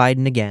beat Joe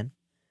Biden again.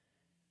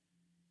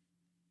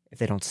 If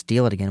they don't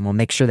steal it again, we'll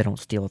make sure they don't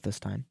steal it this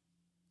time.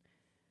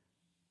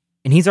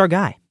 And he's our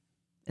guy.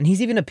 And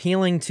he's even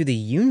appealing to the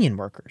union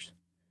workers,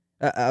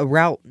 a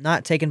route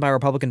not taken by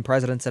Republican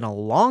presidents in a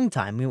long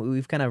time.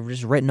 We've kind of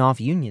just written off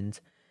unions.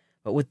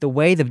 But with the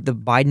way the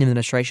Biden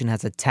administration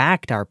has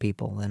attacked our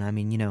people, and I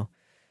mean,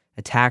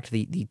 attacked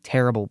the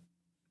terrible,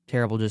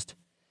 just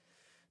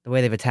the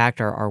way they've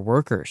attacked our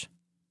workers,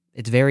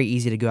 it's very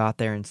easy to go out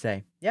there and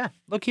say, yeah,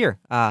 look here.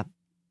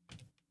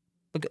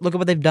 Look at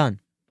what they've done.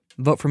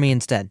 Vote for me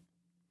instead.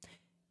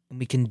 And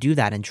we can do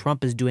that, and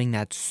Trump is doing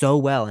that so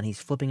well, and he's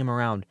flipping them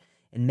around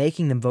and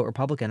making them vote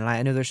Republican. And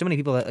I know there's so many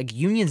people that, like,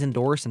 unions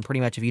endorse, and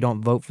pretty much if you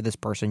don't vote for this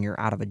person, you're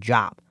out of a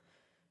job,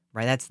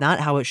 right? That's not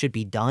how it should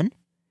be done,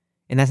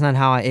 and that's not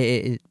how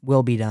it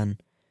will be done.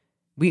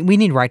 We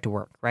need right to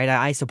work, right?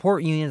 I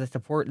support unions. I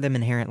support them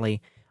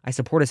inherently. I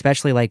support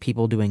especially, like,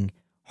 people doing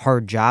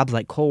hard jobs,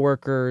 like coal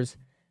workers.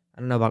 I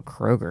don't know about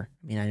Kroger.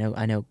 I mean,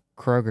 I know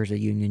Kroger's a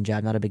union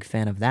job. Not a big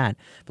fan of that.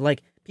 But,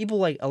 like, people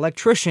like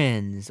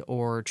electricians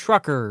or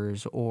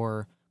truckers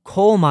or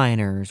coal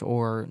miners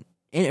or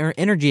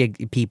energy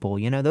people,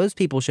 those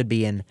people should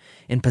be in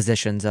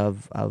positions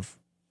of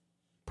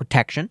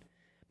protection.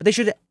 But they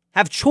should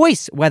have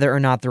choice whether or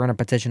not they're in a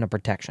position of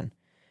protection,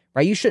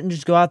 right? You shouldn't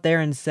just go out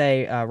there and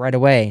say right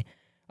away,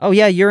 oh,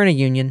 yeah, you're in a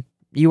union.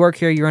 You work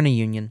here, you're in a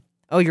union.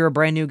 Oh, you're a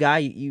brand new guy.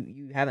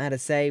 You haven't had a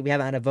say. We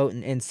haven't had a vote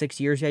in 6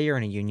 years. Yeah, you're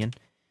in a union.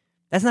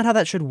 That's not how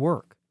that should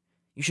work.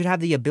 You should have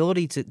the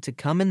ability to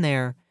come in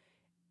there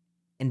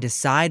and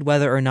decide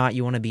whether or not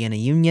you want to be in a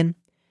union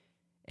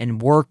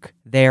and work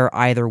there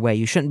either way.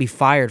 You shouldn't be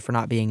fired for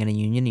not being in a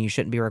union, and you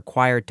shouldn't be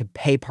required to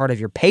pay part of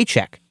your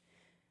paycheck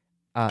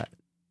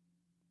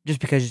just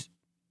because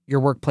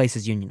your workplace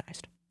is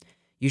unionized.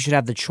 You should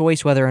have the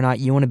choice whether or not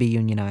you want to be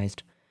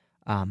unionized.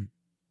 And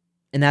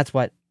that's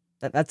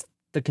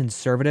the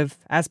conservative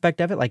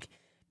aspect of it. Like,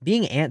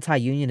 being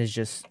anti-union is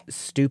just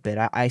stupid.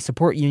 I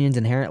support unions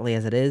inherently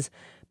as it is,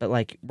 but,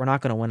 like, we're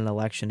not going to win an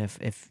election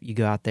if you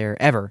go out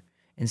there ever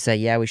and say,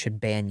 yeah, we should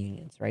ban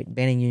unions, right?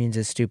 Banning unions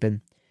is stupid.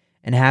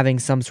 And having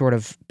some sort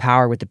of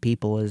power with the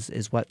people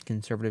is what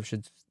conservatives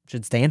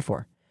should stand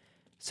for.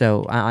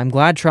 So I'm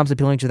glad Trump's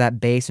appealing to that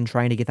base and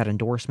trying to get that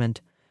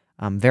endorsement.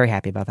 I'm very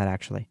happy about that,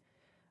 actually.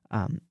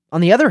 On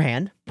the other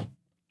hand,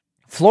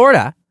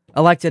 Florida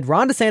elected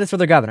Ron DeSantis for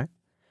their governor.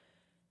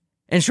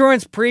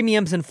 Insurance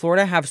premiums in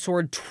Florida have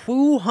soared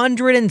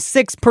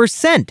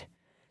 206%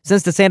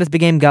 since DeSantis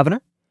became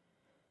governor.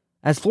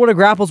 As Florida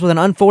grapples with an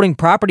unfolding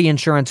property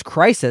insurance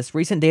crisis,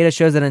 recent data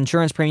shows that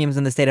insurance premiums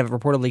in the state have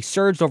reportedly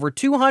surged over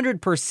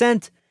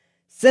 200%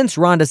 since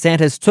Ron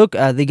DeSantis took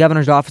the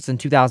governor's office in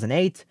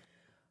 2008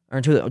 or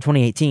in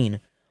 2018.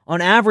 On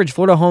average,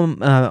 Florida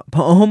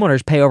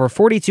homeowners pay over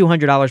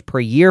 $4,200 per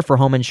year for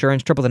home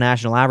insurance, triple the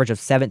national average of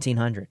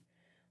 $1,700.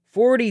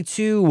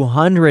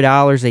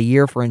 $4,200 a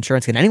year for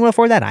insurance. Can anyone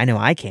afford that? I know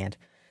I can't.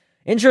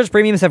 Insurance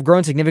premiums have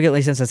grown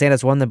significantly since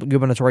DeSantis won the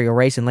gubernatorial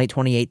race in late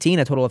 2018,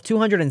 a total of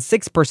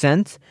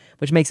 206%,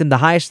 which makes him the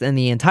highest in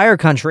the entire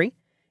country.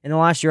 In the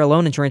last year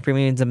alone, insurance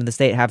premiums in the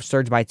state have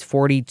surged by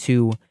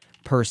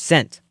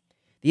 42%.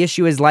 The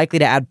issue is likely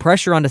to add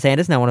pressure on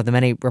DeSantis, now one of the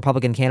many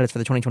Republican candidates for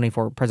the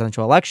 2024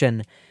 presidential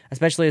election,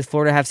 especially as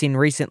Florida have seen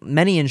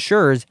many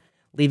insurers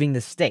leaving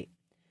the state.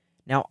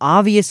 Now,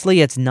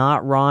 obviously, it's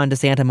not Ron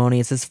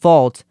DeSantimonious'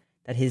 fault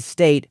that his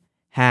state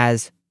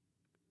has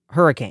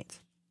hurricanes.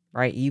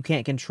 Right? You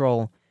can't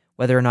control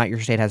whether or not your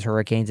state has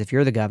hurricanes if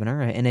you're the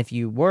governor. And if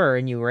you were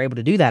and you were able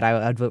to do that,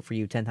 I'd vote for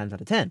you 10 times out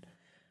of 10.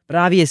 But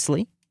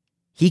obviously,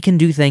 he can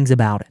do things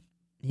about it.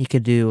 He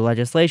could do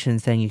legislation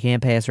saying you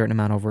can't pay a certain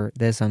amount over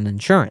this on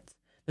insurance.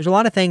 There's a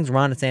lot of things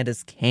Ron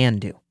DeSantis can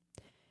do.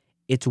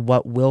 It's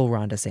what will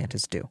Ron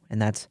DeSantis do?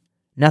 And that's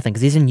nothing,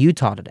 because he's in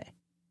Utah today.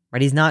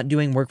 Right? He's not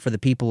doing work for the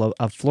people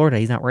of Florida.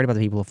 He's not worried about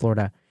the people of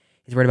Florida.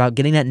 He's worried about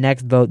getting that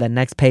next vote, that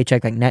next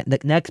paycheck,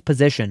 that next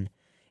position,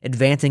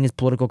 advancing his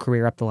political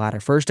career up the ladder.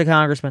 First a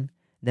congressman,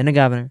 then a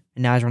governor,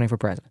 and now he's running for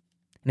president.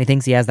 And he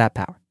thinks he has that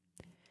power.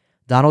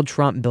 Donald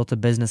Trump built a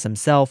business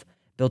himself,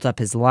 built up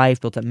his life,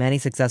 built up many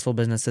successful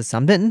businesses.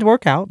 Some didn't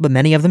work out, but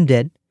many of them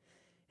did.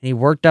 And he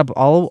worked up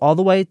all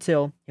the way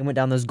till he went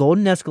down those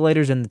golden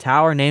escalators in the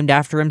tower named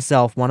after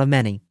himself, one of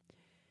many,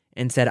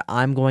 and said,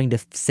 I'm going to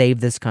save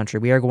this country.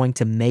 We are going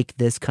to make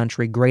this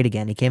country great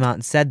again. He came out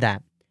and said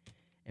that.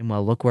 And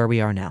well, look where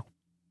we are now.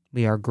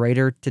 We are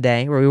greater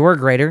today, or we were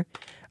greater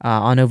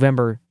on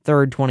November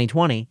 3rd,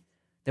 2020,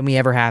 than we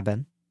ever have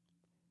been.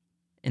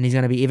 And he's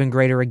going to be even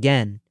greater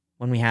again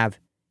when we have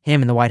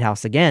him in the White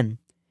House again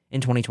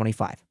in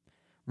 2025.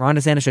 Ron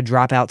DeSantis should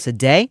drop out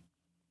today.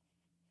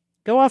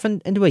 Go off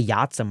and do a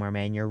yacht somewhere,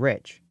 man. You're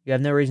rich. You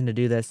have no reason to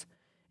do this.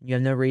 You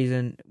have no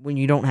reason when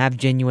you don't have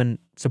genuine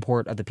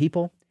support of the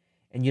people,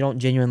 and you don't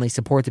genuinely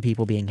support the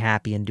people being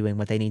happy and doing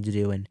what they need to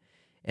do and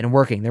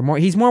working.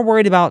 He's more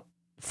worried about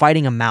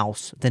fighting a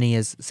mouse than he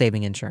is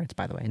saving insurance,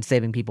 by the way, and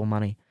saving people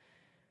money.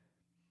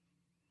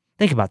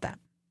 Think about that.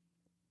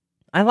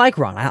 I like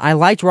Ron. I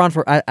liked Ron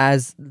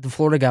as the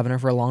Florida governor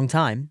for a long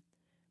time,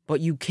 but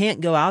you can't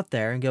go out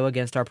there and go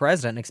against our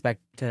president and expect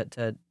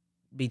to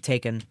be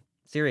taken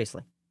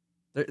seriously.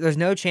 There's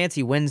no chance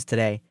he wins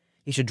today.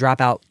 He should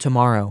drop out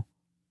tomorrow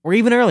or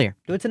even earlier.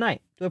 Do it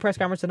tonight. Do a press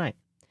conference tonight.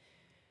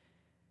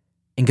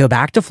 And go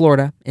back to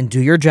Florida and do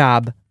your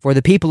job for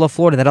the people of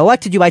Florida that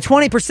elected you by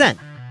 20%.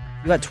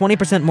 You got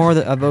 20% more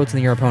of votes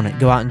than your opponent.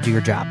 Go out and do your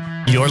job.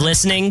 You're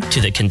listening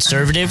to the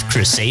Conservative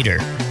Crusader.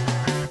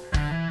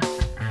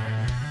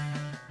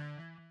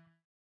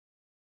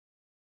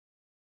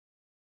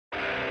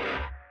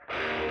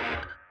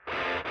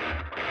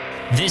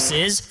 This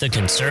is the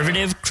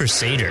Conservative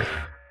Crusader.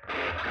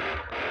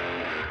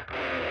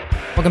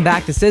 Welcome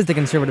back. This is the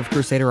Conservative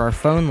Crusader. Our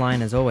phone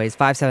line, as always,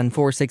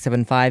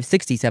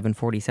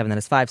 574-675-6747. That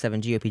is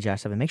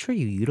 57-GOP-7. Make sure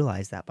you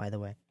utilize that, by the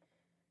way.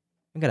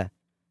 We got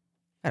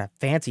a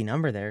fancy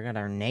number there. Got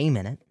our name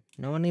in it.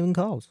 No one even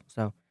calls.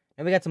 So,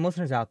 and we got some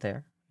listeners out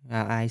there.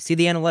 I see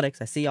the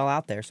analytics. I see y'all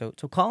out there. So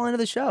call into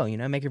the show.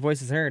 Make your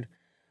voices heard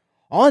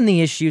on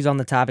the issues, on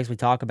the topics we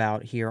talk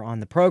about here on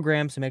the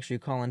program. So make sure you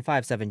call in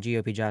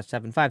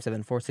 57-GOP-7,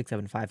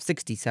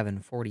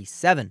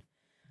 574-675-6747.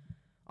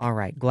 All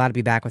right, glad to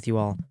be back with you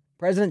all.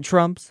 President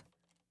Trump's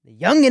the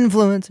young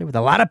influencer with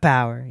a lot of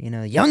power.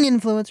 The young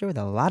influencer with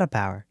a lot of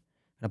power.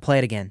 I'm going to play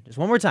it again, just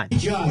one more time.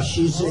 Josh,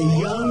 he's a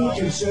young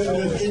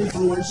conservative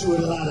influencer with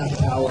a lot of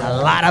power.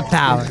 A lot of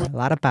power. A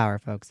lot of power,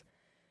 folks.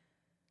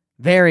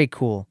 Very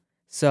cool.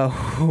 So,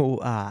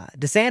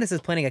 DeSantis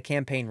is planning a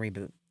campaign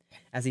reboot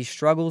as he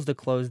struggles to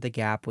close the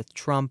gap with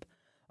Trump,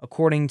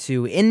 according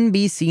to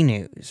NBC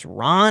News.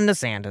 Ron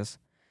DeSantimonious,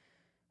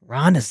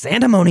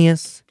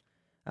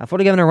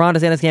 Florida Governor Ron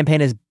DeSantis'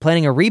 campaign is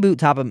planning a reboot,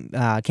 top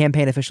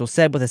campaign officials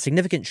said, with a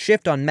significant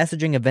shift on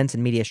messaging, events,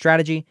 and media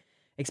strategy.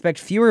 Expect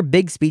fewer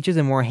big speeches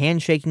and more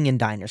handshaking in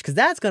diners, because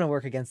that's going to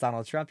work against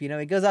Donald Trump. He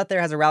goes out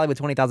there, has a rally with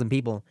 20,000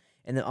 people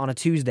on a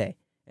Tuesday.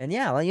 And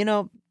yeah,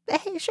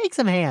 hey, shake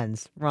some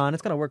hands, Ron.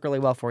 It's going to work really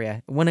well for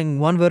you. Winning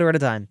one voter at a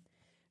time.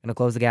 Going to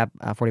close the gap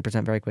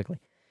 40% very quickly.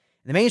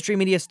 The mainstream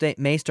media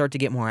may start to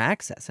get more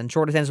access, and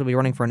Short DeSantis will be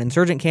running for an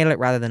insurgent candidate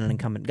rather than an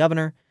incumbent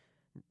governor.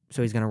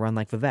 So he's going to run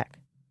like Vivek,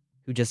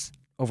 who just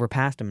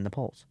overpassed him in the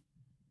polls.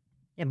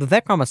 Yeah,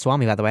 Vivek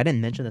Ramaswamy, by the way, I didn't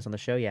mention this on the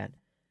show yet.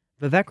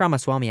 Vivek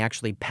Ramaswamy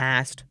actually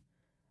passed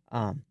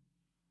Ron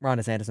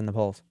DeSantis in the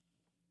polls.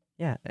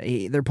 Yeah,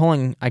 they're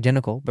polling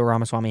identical, but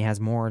Ramaswamy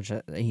has more.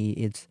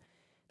 It's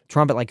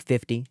Trump at like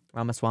 50,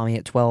 Ramaswamy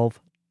at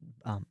 12,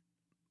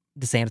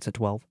 DeSantis at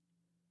 12.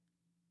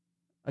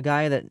 A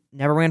guy that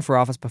never ran for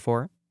office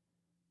before,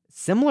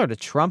 similar to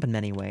Trump in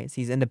many ways.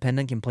 He's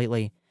independent,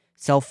 completely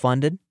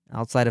self-funded,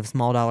 outside of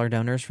small dollar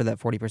donors for that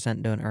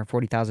 40% donor or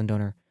 40,000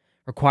 donor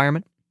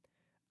requirement.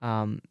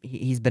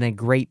 He's been a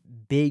great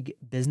big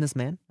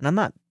businessman, and I'm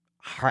not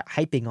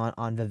hyping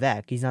on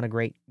Vivek. He's not a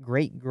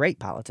great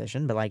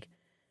politician, but like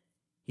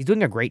he's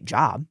doing a great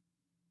job.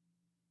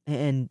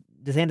 And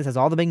DeSantis has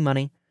all the big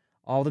money,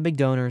 all the big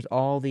donors,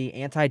 all the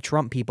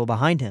anti-Trump people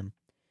behind him,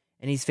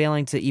 and he's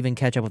failing to even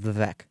catch up with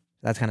Vivek.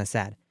 That's kind of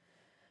sad.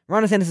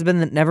 Ron DeSantis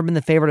has never been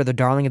the favorite or the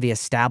darling of the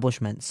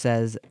establishment,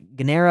 says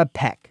Ganera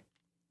Peck,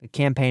 the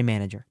campaign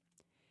manager.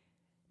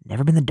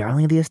 Never been the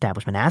darling of the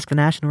establishment. Ask the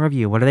National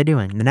Review. What are they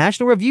doing? The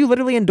National Review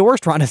literally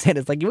endorsed Ron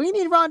DeSantis. Like, we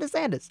need Ron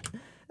DeSantis.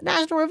 The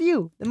National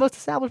Review, the most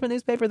establishment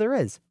newspaper there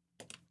is.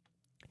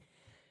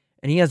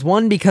 And he has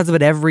won because of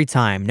it every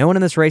time. No one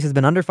in this race has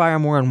been under fire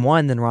more and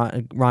won than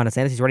Ron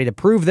DeSantis. He's ready to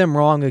prove them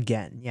wrong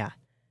again. Yeah.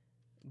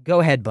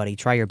 Go ahead, buddy.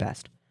 Try your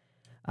best.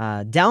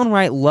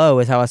 Downright low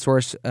is how a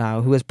source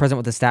who was present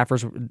with the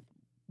staffers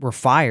were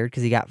fired,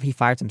 because he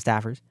fired some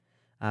staffers,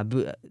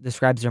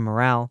 describes their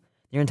morale.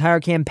 Your entire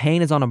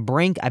campaign is on a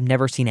brink. I've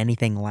never seen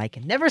anything like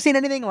it. Never seen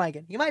anything like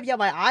it. He might be out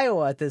by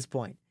Iowa at this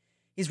point.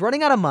 He's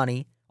running out of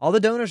money. All the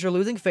donors are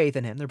losing faith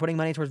in him. They're putting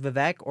money towards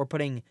Vivek or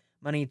putting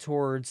money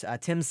towards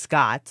Tim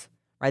Scott.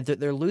 Right?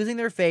 They're losing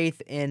their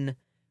faith in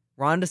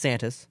Ron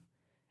DeSantis,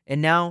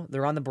 and now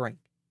they're on the brink.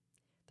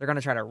 They're going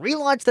to try to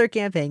relaunch their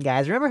campaign,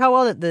 guys. Remember how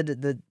well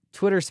the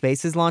Twitter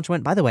Spaces launch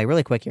went? By the way,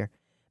 really quick here.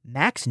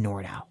 Max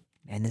Nordau.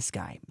 Man, this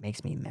guy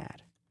makes me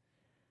mad.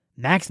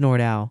 Max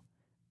Nordau.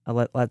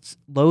 Let's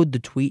load the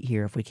tweet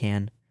here if we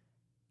can.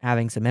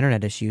 Having some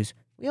internet issues.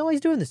 We always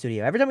do in the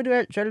studio. Every time we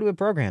try to do a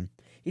program.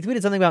 He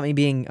tweeted something about me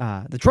being,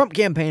 the Trump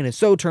campaign is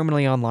so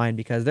terminally online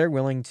because they're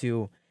willing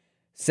to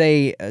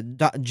say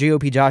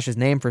GOP Josh's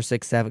name for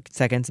 6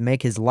 seconds,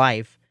 make his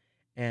life,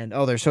 and,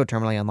 they're so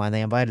terminally online.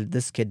 They invited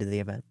this kid to the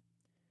event.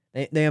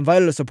 They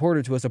invited a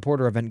supporter to a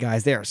supporter event,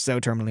 guys. They are so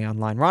terminally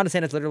online. Ron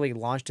DeSantis literally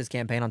launched his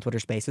campaign on Twitter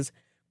Spaces,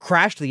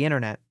 crashed the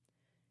internet,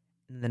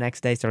 and the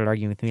next day started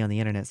arguing with me on the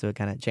internet, so it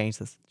kind of changed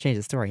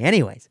the story.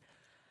 Anyways,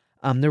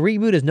 the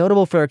reboot is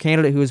notable for a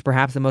candidate who is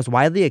perhaps the most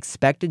widely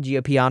expected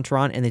GOP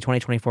entrant in the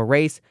 2024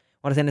 race.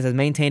 Ron DeSantis has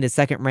maintained his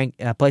second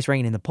place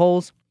ranking in the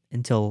polls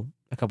until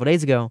a couple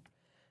days ago.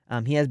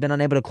 He has been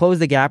unable to close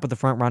the gap with the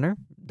frontrunner,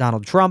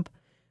 Donald Trump,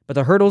 but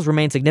the hurdles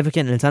remain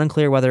significant, and it's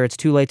unclear whether it's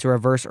too late to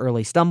reverse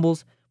early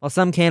stumbles. While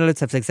some candidates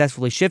have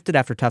successfully shifted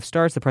after tough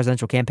starts, the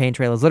presidential campaign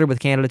trail is littered with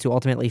candidates who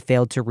ultimately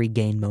failed to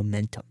regain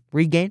momentum.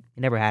 Regain?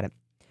 He never had it.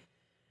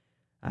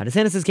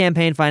 DeSantis'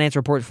 campaign finance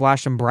reports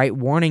flashed some bright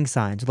warning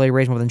signs. He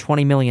raised more than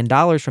 $20 million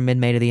from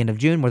mid-May to the end of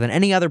June, more than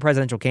any other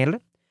presidential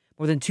candidate.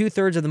 More than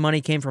 2/3 of the money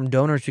came from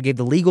donors who gave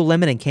the legal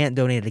limit and can't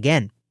donate it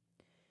again.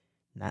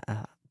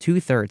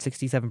 2/3,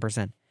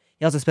 67%.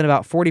 He also spent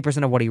about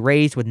 40% of what he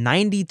raised, with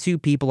 92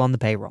 people on the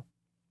payroll.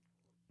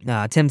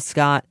 Tim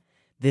Scott,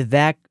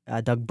 Vivek,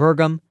 Doug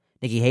Burgum,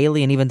 Nikki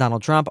Haley, and even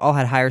Donald Trump all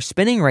had higher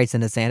spending rates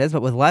than DeSantis,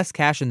 but with less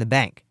cash in the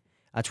bank.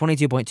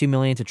 $22.2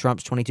 million to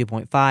Trump's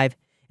 $22.5,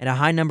 and a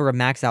high number of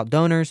maxed-out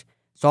donors.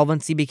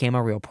 Solvency became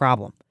a real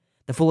problem.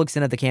 The full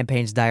extent of the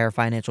campaign's dire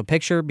financial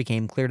picture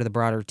became clear to the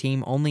broader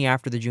team only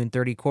after the June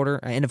 30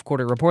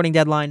 end-of-quarter reporting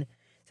deadline,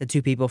 said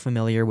two people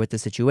familiar with the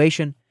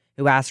situation,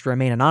 who asked to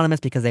remain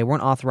anonymous because they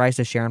weren't authorized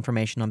to share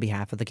information on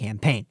behalf of the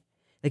campaign.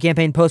 The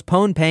campaign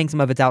postponed paying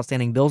some of its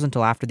outstanding bills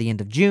until after the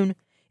end of June,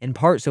 in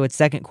part so its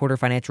second quarter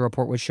financial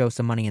report would show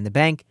some money in the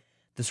bank.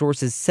 The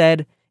sources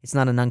said it's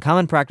not an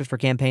uncommon practice for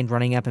campaigns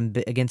running up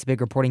against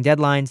big reporting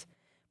deadlines,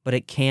 but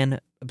it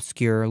can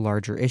obscure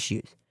larger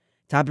issues.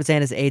 Top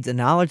DeSantis aides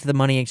acknowledge the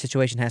money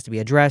situation has to be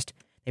addressed.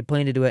 They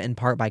plan to do it in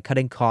part by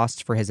cutting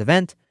costs for his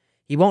event.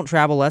 He won't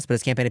travel less, but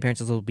his campaign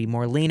appearances will be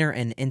more leaner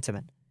and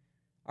intimate.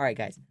 All right,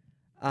 guys.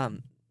 I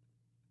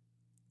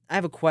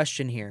have a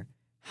question here.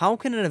 How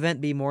can an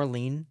event be more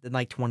lean than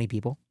like 20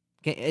 people?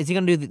 Is he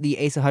going to do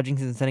the Asa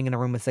Hutchinson sitting in a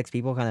room with 6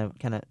 people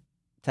kind of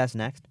test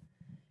next?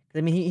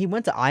 I mean, he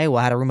went to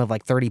Iowa, had a room of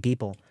like 30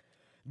 people.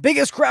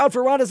 Biggest crowd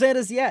for Ron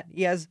DeSantis yet.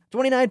 He has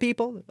 29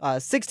 people,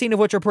 16 of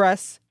which are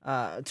press,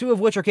 2 of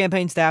which are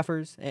campaign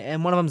staffers,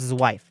 and one of them is his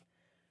wife.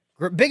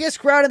 Biggest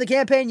crowd in the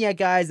campaign yet,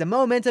 guys. The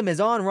momentum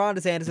is on Ron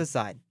DeSantis'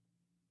 side.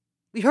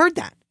 We heard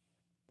that.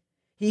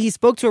 He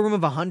spoke to a room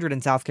of 100 in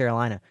South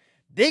Carolina.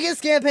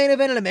 Biggest campaign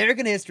event in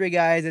American history,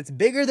 guys. It's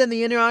bigger than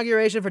the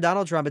inauguration for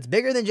Donald Trump. It's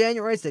bigger than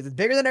January 6th. It's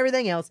bigger than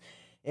everything else.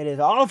 It is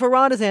all for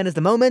Ron DeSantis.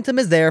 The momentum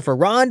is there for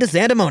Ron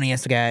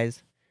DeSantimonious,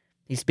 guys.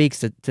 He speaks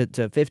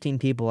to 15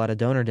 people at a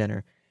donor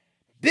dinner.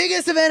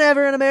 Biggest event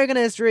ever in American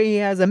history. He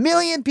has 1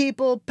 million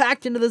people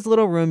packed into this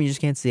little room. You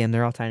just can't see them.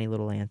 They're all tiny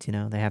little ants, you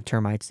know. They have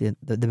termites.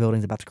 The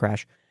building's about to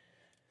crash.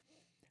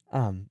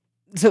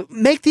 So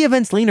make the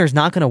events leaner is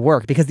not going to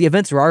work because the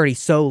events are already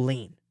so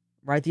lean,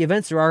 right? The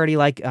events are already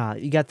like,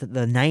 you got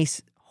the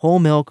nice whole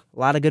milk, a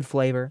lot of good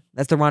flavor.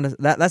 That's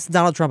the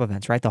Donald Trump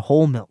events, right? The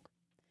whole milk.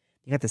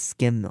 You got the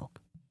skim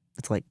milk.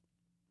 It's like,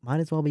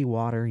 might as well be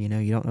water, you know.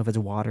 You don't know if it's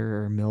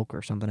water or milk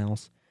or something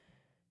else.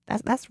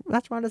 That's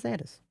Ron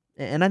DeSantis.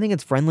 And I think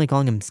it's friendly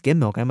calling him skim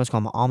milk. I almost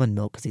call him almond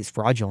milk because he's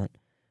fraudulent.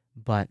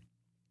 but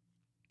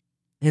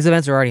his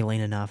events are already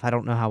lean enough. I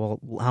don't know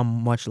how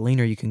much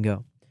leaner you can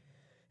go.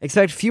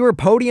 Expect fewer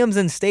podiums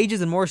and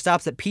stages and more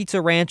stops at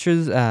pizza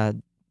ranches,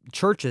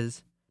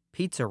 churches.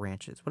 Pizza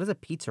ranches. What is a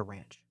pizza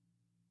ranch?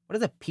 What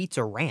is a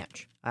pizza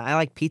ranch? I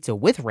like pizza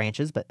with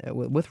ranches, but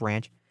with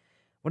ranch.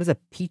 What is a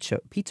pizza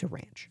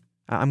ranch?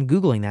 I'm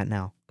Googling that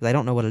now because I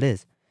don't know what it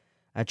is.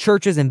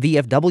 Churches and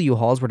VFW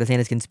halls where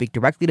DeSantis can speak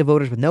directly to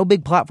voters with no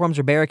big platforms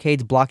or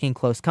barricades blocking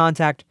close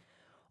contact.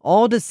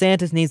 All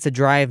DeSantis needs to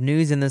drive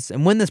news in this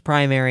and win this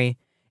primary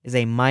is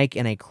a mic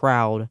and a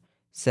crowd,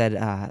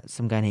 said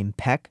some guy named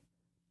Peck.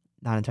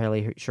 Not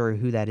entirely sure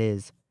who that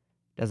is.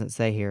 Doesn't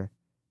say here.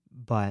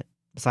 But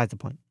besides the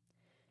point.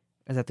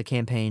 Is that the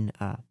campaign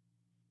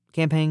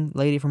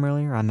lady from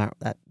earlier? I'm not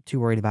that too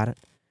worried about it.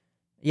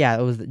 Yeah,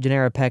 it was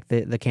Janera Peck,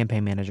 the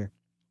campaign manager.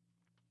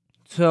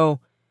 So,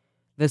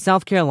 the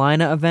South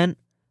Carolina event,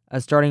 a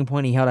starting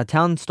point, he held a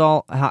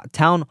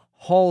town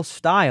hall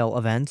style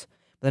event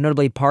with a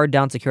notably pared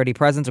down security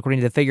presence.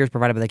 According to the figures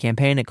provided by the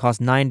campaign, it cost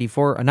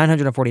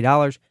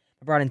 $940.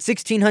 I brought in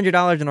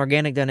 $1,600 in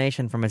organic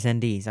donation from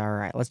attendees. All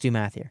right, let's do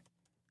math here.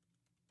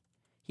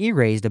 He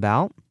raised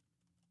about.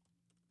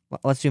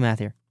 Let's do math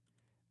here.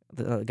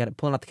 Got it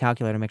pulling out the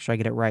calculator to make sure I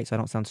get it right, so I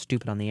don't sound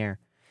stupid on the air.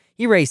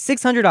 He raised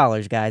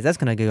 $600, guys. That's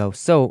gonna go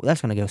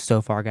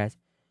so far, guys.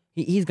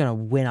 He's gonna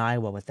win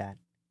Iowa with that.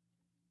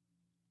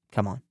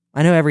 Come on,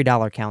 I know every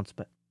dollar counts,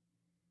 but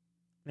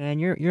man,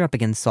 you're up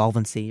against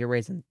solvency. You're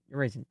raising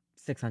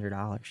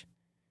 $600.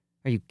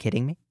 Are you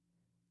kidding me?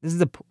 This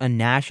is a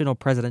national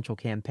presidential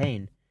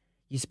campaign.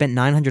 You spent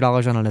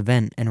 $900 on an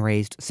event and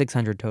raised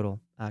 $600 total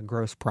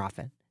gross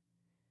profit.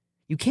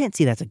 You can't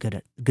see that's a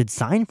good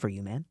sign for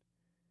you, man.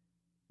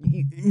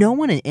 No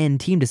one in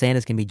Team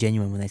DeSantis can be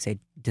genuine when they say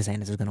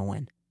DeSantis is going to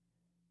win.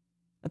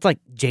 That's like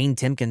Jane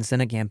Timken's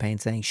Senate campaign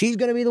saying she's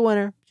going to be the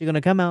winner. She's going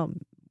to come out,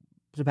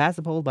 surpass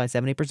the polls by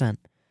 70%.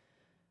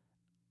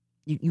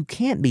 You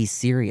can't be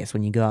serious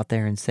when you go out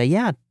there and say,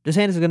 yeah,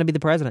 DeSantis is going to be the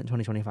president in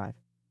 2025.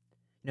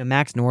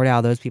 Max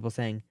Nordau, those people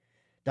saying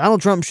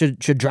Donald Trump should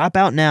drop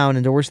out now and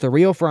endorse the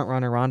real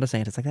frontrunner, Ron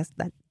DeSantis. Like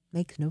that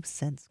makes no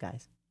sense,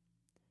 guys.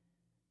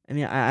 I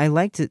mean, I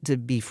like to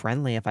be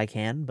friendly if I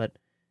can, but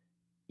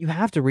you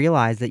have to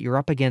realize that you're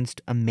up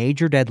against a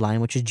major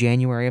deadline, which is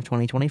January of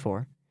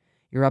 2024.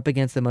 You're up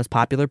against the most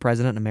popular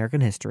president in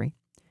American history.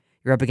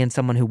 You're up against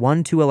someone who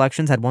won 2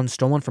 elections, had one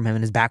stolen from him,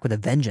 and is back with a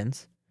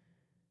vengeance.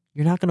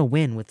 You're not going to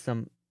win with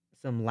some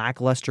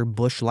lackluster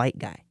Bush Light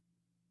guy.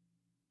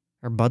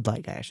 Or Bud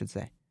Light guy, I should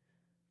say.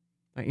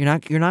 You're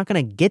not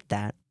going to get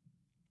that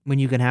when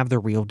you can have the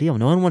real deal.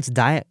 No one wants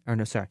No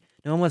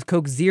one wants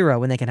Coke Zero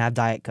when they can have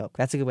Diet Coke.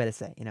 That's a good way to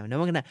say it. No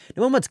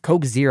one wants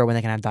Coke Zero when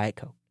they can have Diet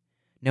Coke.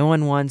 No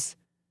one wants,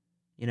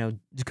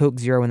 Coke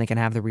Zero when they can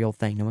have the real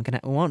thing. No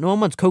one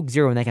wants Coke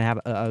Zero when they can have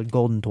a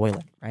golden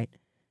toilet, right?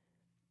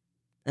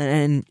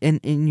 And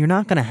you're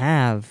not going to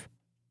have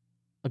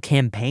a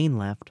campaign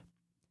left,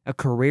 a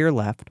career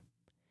left,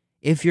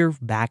 if you're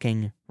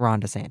backing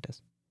Ron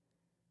DeSantis.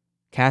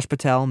 Kash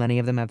Patel, many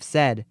of them have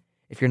said,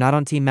 if you're not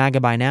on Team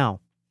MAGA by now,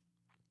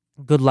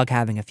 good luck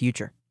having a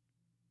future.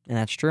 And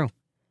that's true.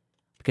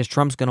 Because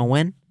Trump's going to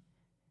win.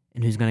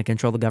 And who's going to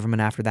control the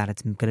government after that?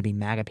 It's going to be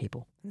MAGA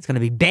people. It's going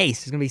to be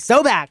base. It's going to be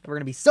so back. We're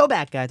going to be so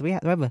back, guys. Do I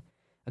have a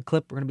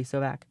clip? We're going to be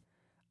so back.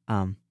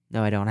 No,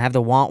 I don't. I have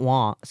the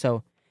wah-wah.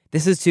 So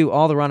this is to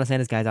all the Ron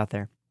DeSantis guys out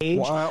there.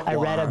 I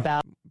read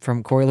about...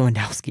 From Corey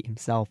Lewandowski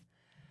himself.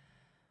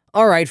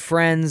 All right,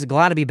 friends.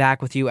 Glad to be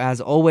back with you as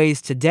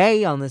always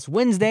today on this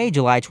Wednesday,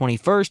 July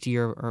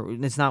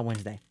 21st. It's not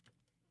Wednesday.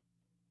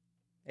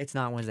 It's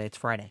not Wednesday. It's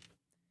Friday.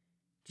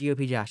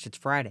 GOP Josh, it's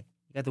Friday.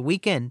 You got the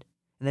weekend.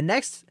 And the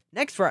next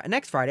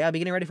Friday, I'll be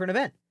getting ready for an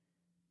event.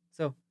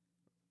 So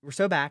we're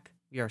so back.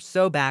 We are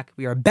so back.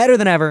 We are better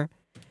than ever.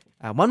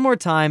 One more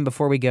time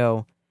before we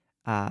go.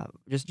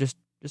 Just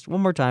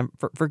one more time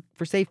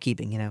for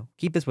safekeeping.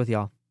 Keep this with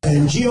y'all.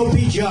 And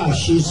GOP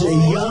Josh, he's a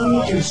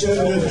young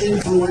conservative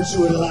influencer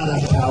with a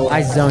lot of power.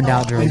 I zoned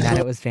out during that.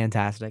 It was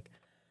fantastic.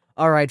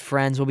 All right,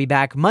 friends. We'll be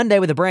back Monday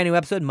with a brand new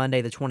episode.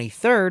 Monday the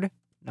 23rd.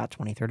 Not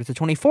 23rd. It's the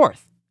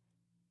 24th.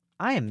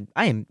 I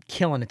am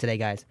killing it today,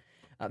 guys.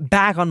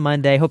 Back on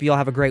Monday. Hope you all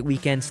have a great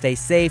weekend. Stay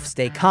safe,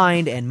 stay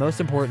kind, and most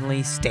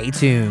importantly, stay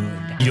tuned.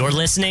 You're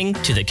listening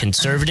to The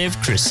Conservative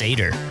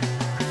Crusader.